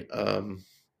goals, right?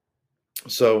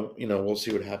 So, we'll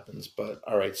see what happens. But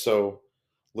all right, so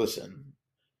listen,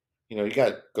 you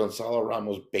got Goncalo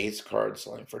Ramos base card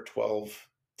selling for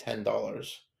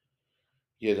 $10.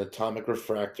 You had Atomic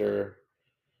Refractor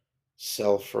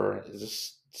sell for, is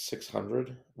this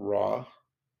 600 raw?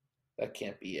 That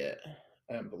can't be it.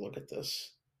 I have to look at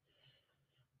this.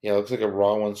 Yeah, it looks like a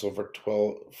raw one sold for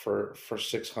 12 for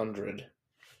 600.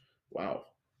 Wow,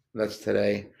 that's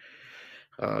today.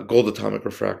 Gold Atomic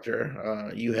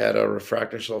Refractor. You had a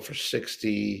refractor sold for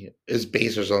 60. His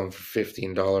base are selling for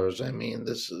 $15. I mean,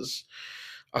 this is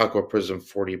Aqua Prism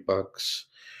 $40.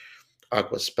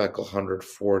 Aqua Speckle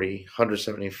 140,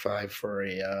 175 for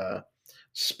a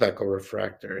Speckle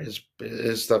refractor.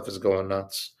 His stuff is going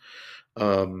nuts.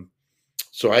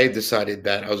 So I decided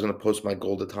that I was going to post my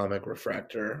gold atomic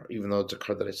refractor, even though it's a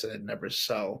card that I said I'd never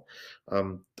sell.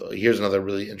 Here's another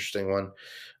really interesting one: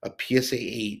 a PSA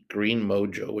 8 Green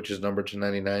Mojo, which is number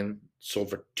 299, sold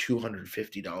for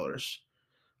 $250.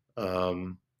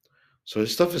 So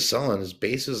his stuff is selling. His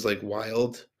base is like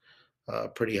wild,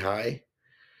 pretty high.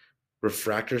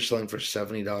 Refractor selling for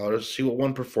 $70. See what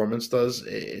one performance does?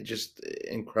 It just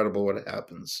incredible what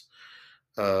happens.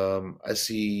 I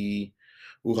see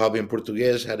Uhabi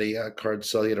Portugues had a card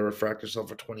sell. He had a refractor sell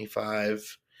for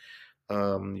 25.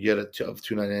 You had a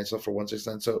 299 sell for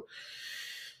 169. So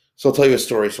I'll tell you a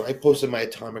story. So I posted my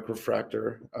atomic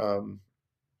refractor.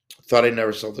 Thought I'd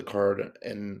never sell the card,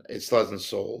 and it still hasn't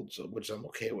sold, so, which I'm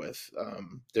okay with.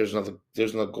 There's another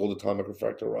gold atomic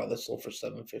refractor raw that sold for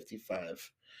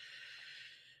 755.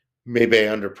 Maybe I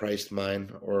underpriced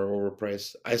mine or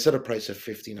overpriced. I set a price of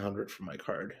 1,500 for my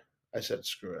card. I said,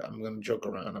 screw it. I'm gonna joke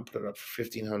around and put it up for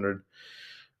 1,500.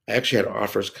 I actually had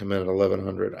offers come in at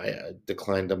 1,100. I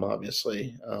declined them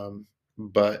obviously,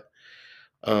 but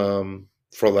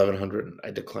for 1,100, I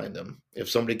declined them. If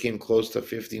somebody came close to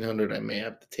 1,500, I may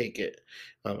have to take it.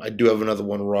 I do have another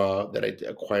one raw that I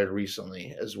acquired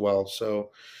recently as well.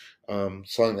 So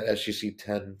selling the SGC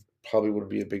 10 probably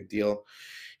wouldn't be a big deal.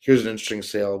 Here's an interesting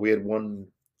sale. We had one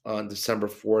on December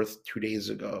 4th, 2 days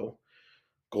ago.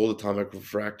 Gold Atomic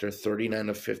Refractor, 39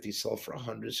 of 50, sell for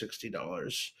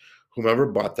 $160. Whomever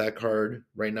bought that card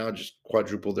right now just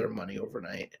quadrupled their money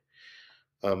overnight.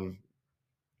 Um,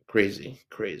 Crazy,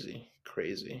 crazy,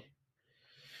 crazy.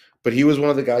 But he was one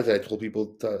of the guys that I told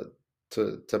people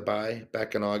to buy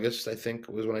back in August. I think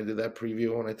was when I did that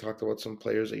preview when I talked about some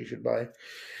players that you should buy.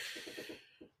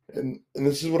 And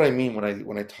this is what I mean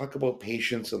when I talk about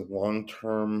patience and long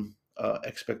term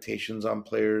expectations on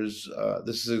players.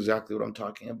 This is exactly what I'm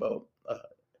talking about.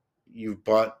 You've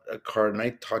bought a card, and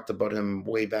I talked about him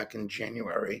way back in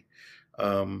January,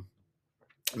 um,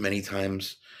 many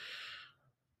times.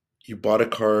 You bought a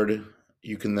card,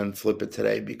 you can then flip it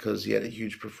today because he had a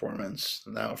huge performance.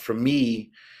 Now, for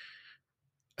me,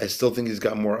 I still think he's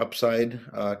got more upside.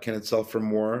 Can it sell for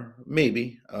more?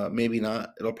 Maybe, maybe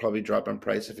not. It'll probably drop in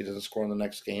price if he doesn't score in the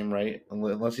next game, right?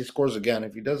 Unless he scores again.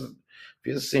 If he doesn't, if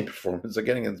he has the same performance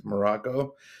again against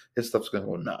Morocco, his stuff's going to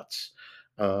go nuts.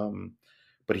 Um,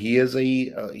 but he is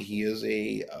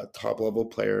a top level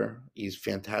player. He's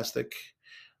fantastic.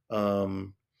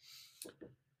 Um,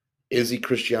 is he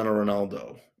Cristiano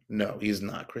Ronaldo? No, he's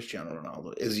not Cristiano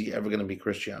Ronaldo. Is he ever going to be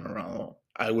Cristiano Ronaldo?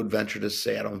 I would venture to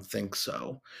say I don't think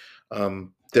so.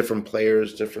 Different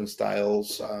players, different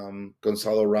styles.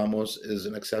 Goncalo Ramos is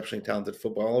an exceptionally talented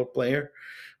footballer player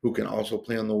who can also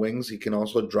play on the wings. He can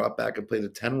also drop back and play the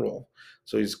 10 role.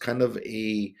 So he's kind of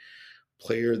a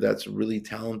player that's really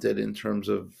talented in terms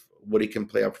of what he can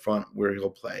play up front, where he'll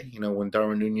play. When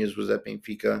Darwin Nunez was at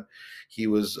Benfica, he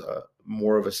was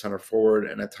more of a center forward,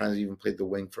 and at times even played the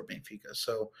wing for Benfica.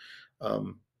 So,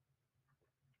 um,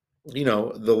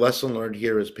 the lesson learned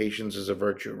here is patience is a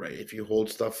virtue, right? If you hold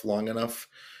stuff long enough,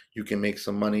 you can make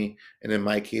some money. And in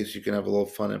my case, you can have a little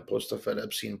fun and post stuff at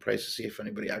obscene price to see if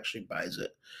anybody actually buys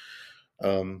it.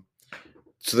 Um,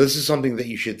 so this is something that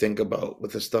you should think about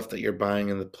with the stuff that you're buying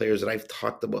and the players that I've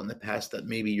talked about in the past, that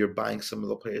maybe you're buying some of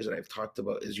the players that I've talked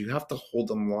about, is you have to hold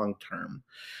them long term.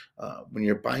 When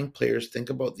you're buying players, think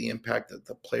about the impact that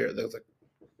the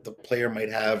player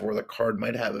might have or the card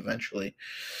might have eventually.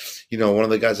 One of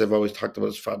the guys I've always talked about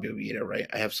is Fabio Vieira, right?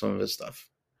 I have some of his stuff.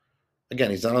 Again,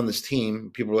 he's not on this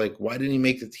team. People are like, why didn't he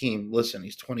make the team? Listen,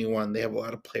 he's 21. They have a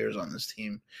lot of players on this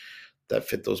team that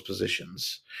fit those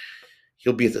positions.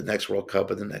 He'll be at the next World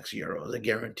Cup and the next Euros, I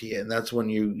guarantee it. And that's when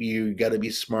you got to be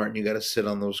smart and you got to sit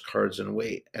on those cards and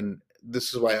wait. And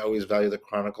this is why I always value the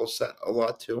Chronicle set a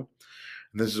lot too.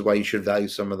 And this is why you should value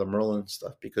some of the Merlin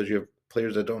stuff, because you have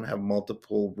players that don't have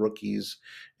multiple rookies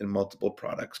in multiple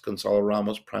products. Goncalo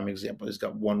Ramos, prime example, he's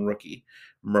got one rookie,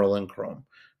 Merlin Chrome.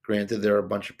 Granted, there are a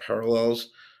bunch of parallels,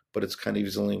 but it's kind of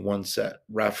he's only one set.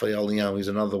 Rafael Leão, he's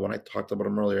another one. I talked about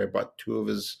him earlier. I bought two of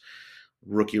his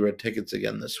rookie red tickets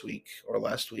again this week or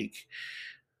last week.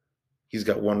 He's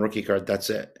got one rookie card.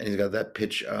 That's it, and he's got that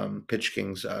Pitch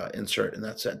Kings insert in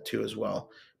that set too as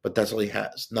well. But that's all he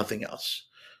has, nothing else.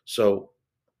 So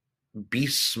be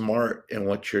smart in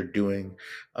what you're doing.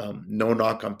 No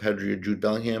knock on Pedri or Jude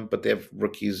Bellingham, but they have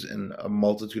rookies in a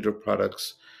multitude of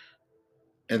products,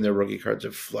 and their rookie cards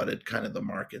have flooded kind of the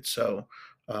market. So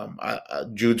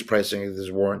Jude's pricing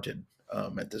is warranted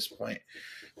at this point.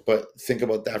 But think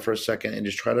about that for a second and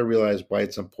just try to realize why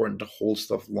it's important to hold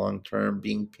stuff long term,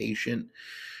 being patient,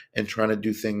 and trying to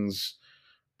do things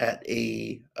at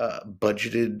a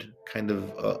budgeted kind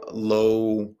of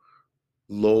low,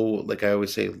 like I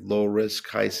always say, low risk,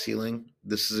 high ceiling.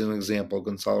 This is an example.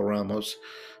 Goncalo Ramos.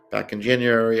 Back in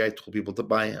January, I told people to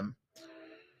buy him.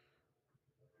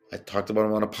 I talked about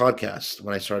him on a podcast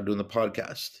when I started doing the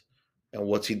podcast. And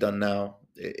what's he done now?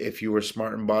 If you were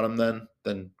smart and bought him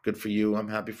then good for you. I'm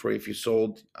happy for you. If you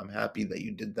sold, I'm happy that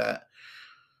you did that.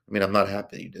 I mean, I'm not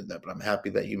happy that you did that, but I'm happy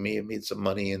that you may have made some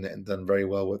money and done very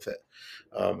well with it.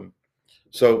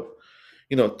 So,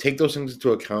 take those things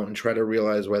into account and try to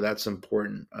realize why that's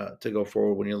important to go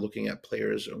forward when you're looking at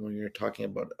players and when you're talking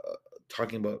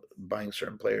about buying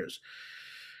certain players.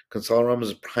 Gonzalo Ramos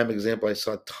is a prime example. I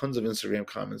saw tons of Instagram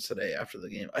comments today after the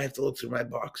game. I have to look through my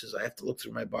boxes. I have to look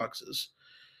through my boxes.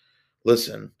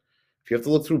 Listen, if you have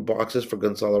to look through boxes for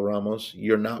Gonzalo Ramos,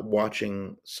 you're not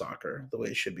watching soccer the way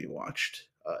it should be watched.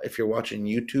 If you're watching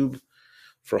YouTube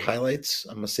for highlights,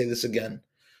 I'm going to say this again.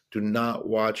 Do not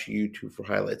watch YouTube for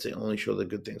highlights. They only show the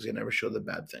good things. They never show the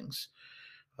bad things.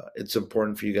 It's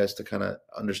important for you guys to kind of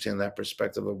understand that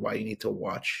perspective of why you need to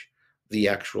watch the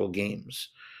actual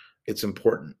games. It's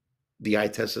important. The eye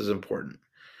test is important.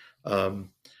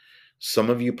 Um, some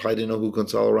of you probably didn't know who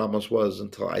Gonzalo Ramos was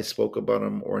until I spoke about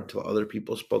him or until other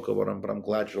people spoke about him, but I'm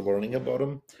glad you're learning about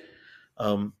him.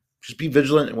 Just be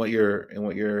vigilant in what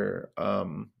you're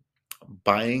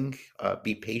buying.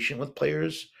 Be patient with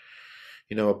players.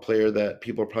 A player that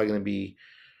people are probably going to be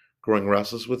growing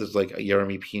restless with is like a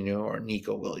Jeremy Pino or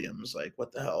Nico Williams. Like,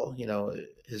 what the hell?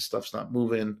 His stuff's not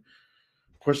moving.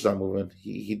 Of course, it's not moving.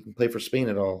 He didn't play for Spain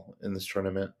at all in this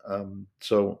tournament.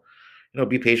 So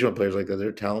be patient with players like that.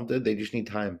 They're talented. They just need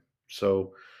time.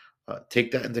 So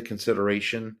take that into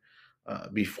consideration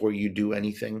before you do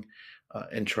anything,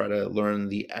 and try to learn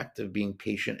the act of being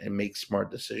patient and make smart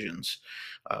decisions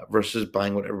versus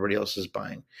buying what everybody else is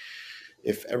buying.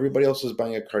 If everybody else is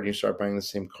buying a card and you start buying the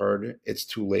same card, it's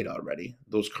too late already.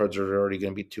 Those cards are already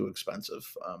going to be too expensive.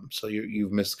 So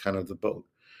you've missed kind of the boat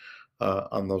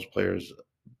on those players,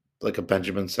 like a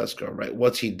Benjamin Sesko, right?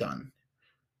 What's he done?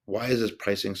 Why is his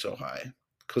pricing so high?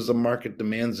 Because the market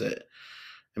demands it,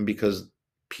 and because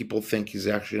people think he's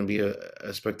actually going to be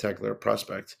a spectacular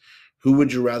prospect. Who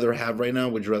would you rather have right now?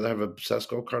 Would you rather have a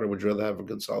Sesko card or would you rather have a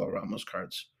Gonzalo Ramos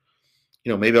cards?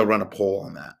 Maybe I'll run a poll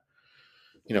on that.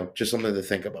 Just something to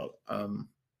think about.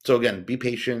 So again, be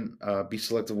patient, be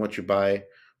selective in what you buy,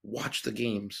 watch the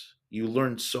games. You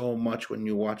learn so much when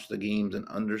you watch the games and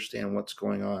understand what's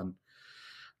going on.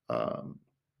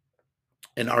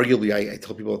 And arguably, I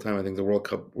tell people all the time, I think the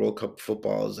World Cup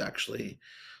football is actually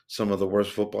some of the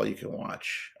worst football you can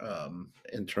watch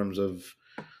in terms of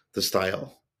the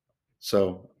style.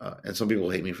 So, and some people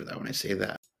hate me for that when I say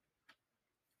that,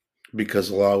 because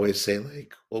they'll always say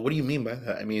like, "Well, what do you mean by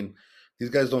that?" I mean, these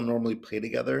guys don't normally play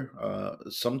together.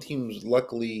 Some teams,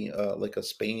 luckily, like a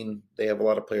Spain, they have a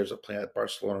lot of players that play at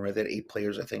Barcelona. Right, they had 8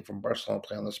 players, I think, from Barcelona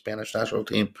play on the Spanish national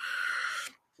team,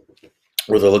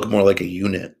 where they look more like a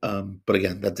unit. But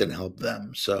again, that didn't help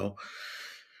them. So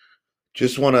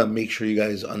just want to make sure you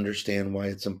guys understand why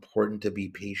it's important to be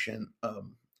patient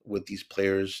with these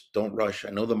players. Don't rush. I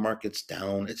know the market's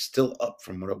down. It's still up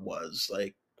from what it was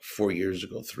like 4 years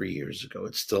ago, 3 years ago.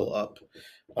 It's still up.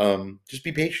 Just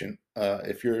be patient.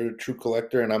 If you're a true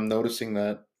collector, and I'm noticing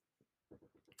that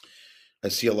I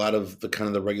see a lot of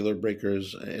the regular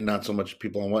breakers, and not so much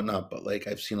people and whatnot, but like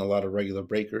I've seen a lot of regular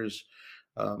breakers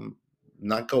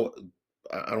not go.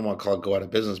 I don't want to call it go out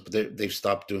of business, but they've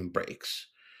stopped doing breaks,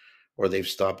 or they've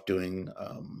stopped doing,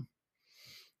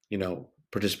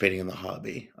 participating in the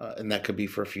hobby, and that could be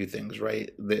for a few things, right?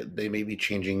 They may be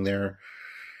changing their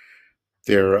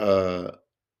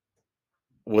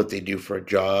what they do for a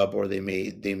job, or they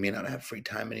may not have free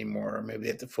time anymore, or maybe they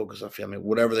have to focus on family.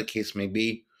 Whatever the case may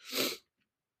be,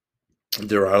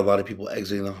 there are a lot of people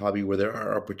exiting the hobby where there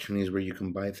are opportunities where you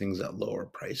can buy things at lower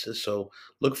prices. So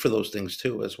look for those things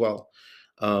too as well.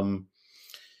 Um,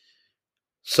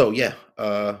 So yeah,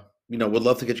 would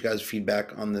love to get you guys'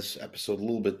 feedback on this episode. A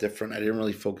little bit different. I didn't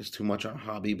really focus too much on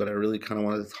hobby, but I really kind of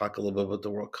wanted to talk a little bit about the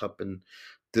World Cup and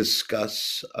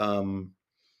discuss,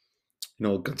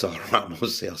 Gonzalo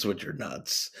Ramos sales, which are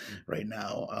nuts right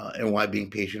now, and why being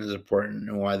patient is important,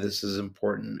 and why this is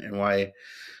important,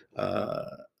 uh,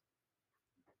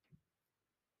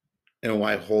 and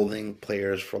why holding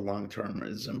players for long term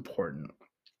is important.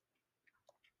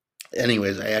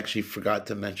 Anyways, I actually forgot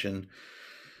to mention.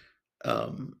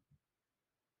 Um,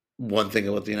 One thing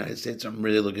about the United States, I'm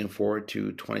really looking forward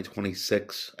to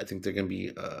 2026. I think they're going to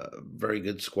be a very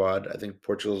good squad. I think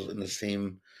Portugal's in the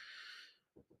same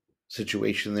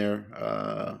situation there.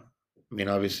 I mean,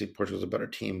 obviously Portugal's a better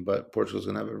team, but Portugal's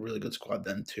going to have a really good squad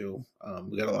then too.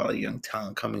 We got a lot of young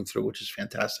talent coming through, which is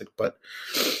fantastic. But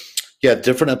yeah,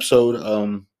 different episode.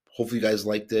 Hopefully you guys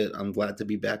liked it. I'm glad to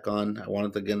be back on. I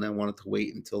wanted to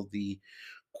wait until the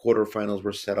quarterfinals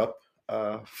were set up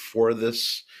for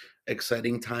this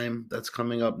exciting time that's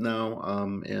coming up now.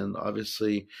 And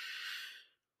obviously,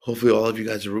 hopefully, all of you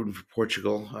guys are rooting for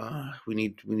Portugal. We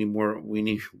need more.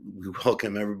 We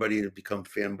welcome everybody to become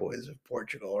fanboys of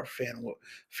Portugal, or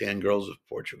fangirls of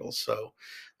Portugal. So,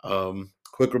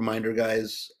 quick reminder,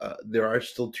 guys, there are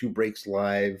still 2 breaks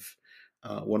live.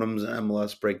 One of them's an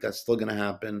MLS break. That's still going to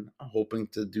happen. I'm hoping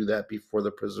to do that before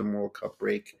the Prism World Cup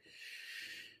break.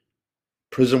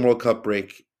 Prism World Cup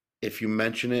break. If you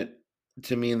mention it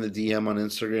to me in the DM on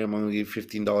Instagram, I'm gonna give you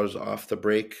 $15 off the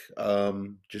break.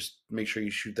 Just make sure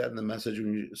you shoot that in the message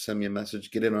when you send me a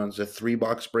message. Get in on it's a 3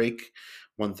 box break,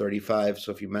 135.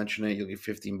 So if you mention it, you'll get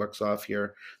 $15 off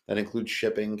here. That includes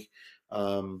shipping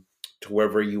to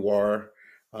wherever you are,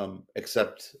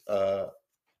 except trying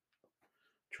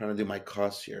to do my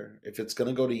costs here. If it's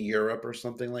gonna go to Europe or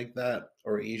something like that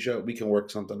or Asia, we can work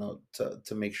something out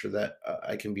to make sure that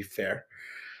I can be fair.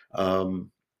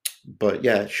 Um, but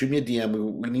yeah, shoot me a DM.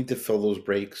 We need to fill those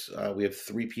breaks. We have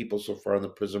 3 people so far on the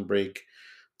prison break.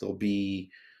 There'll be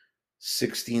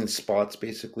 16 spots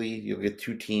basically. You'll get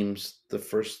 2 teams. The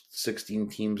first 16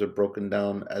 teams are broken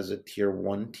down as a tier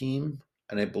 1 team.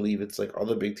 And I believe it's like all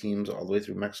the big teams all the way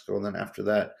through Mexico. And then after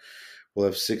that, we'll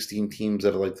have 16 teams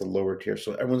that are like the lower tier.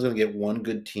 So everyone's going to get one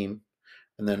good team.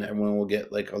 And then everyone will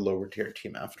get like a lower tier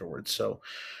team afterwards. So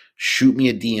shoot me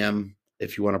a DM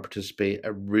if you want to participate. I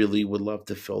really would love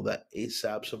to fill that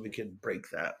ASAP so we can break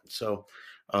that. So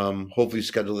hopefully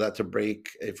schedule that to break.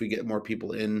 If we get more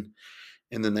people in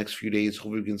the next few days,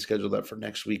 hopefully we can schedule that for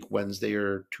next week, Wednesday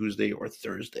or Tuesday or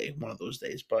Thursday, one of those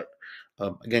days. But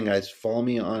again, guys, follow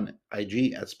me on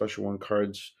IG at Special One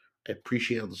Cards. I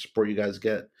appreciate all the support you guys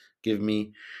give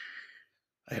me.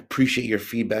 I appreciate your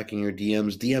feedback and your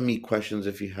DMs. DM me questions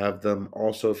if you have them.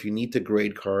 Also, if you need to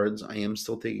grade cards, I am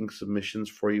still taking submissions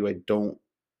for you. I don't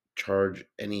charge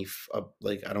any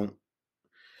like I don't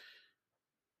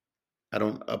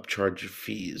upcharge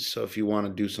fees. So if you want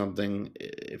to do something,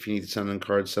 if you need to send in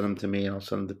cards, send them to me and I'll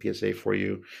send them to PSA for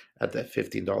you at that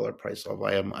 $15 price level.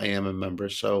 I am a member,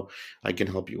 so I can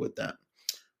help you with that.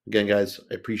 Again, guys,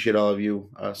 I appreciate all of you.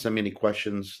 Send me any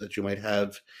questions that you might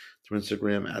have through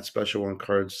Instagram at Special One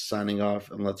Cards. Signing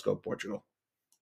off, and let's go Portugal.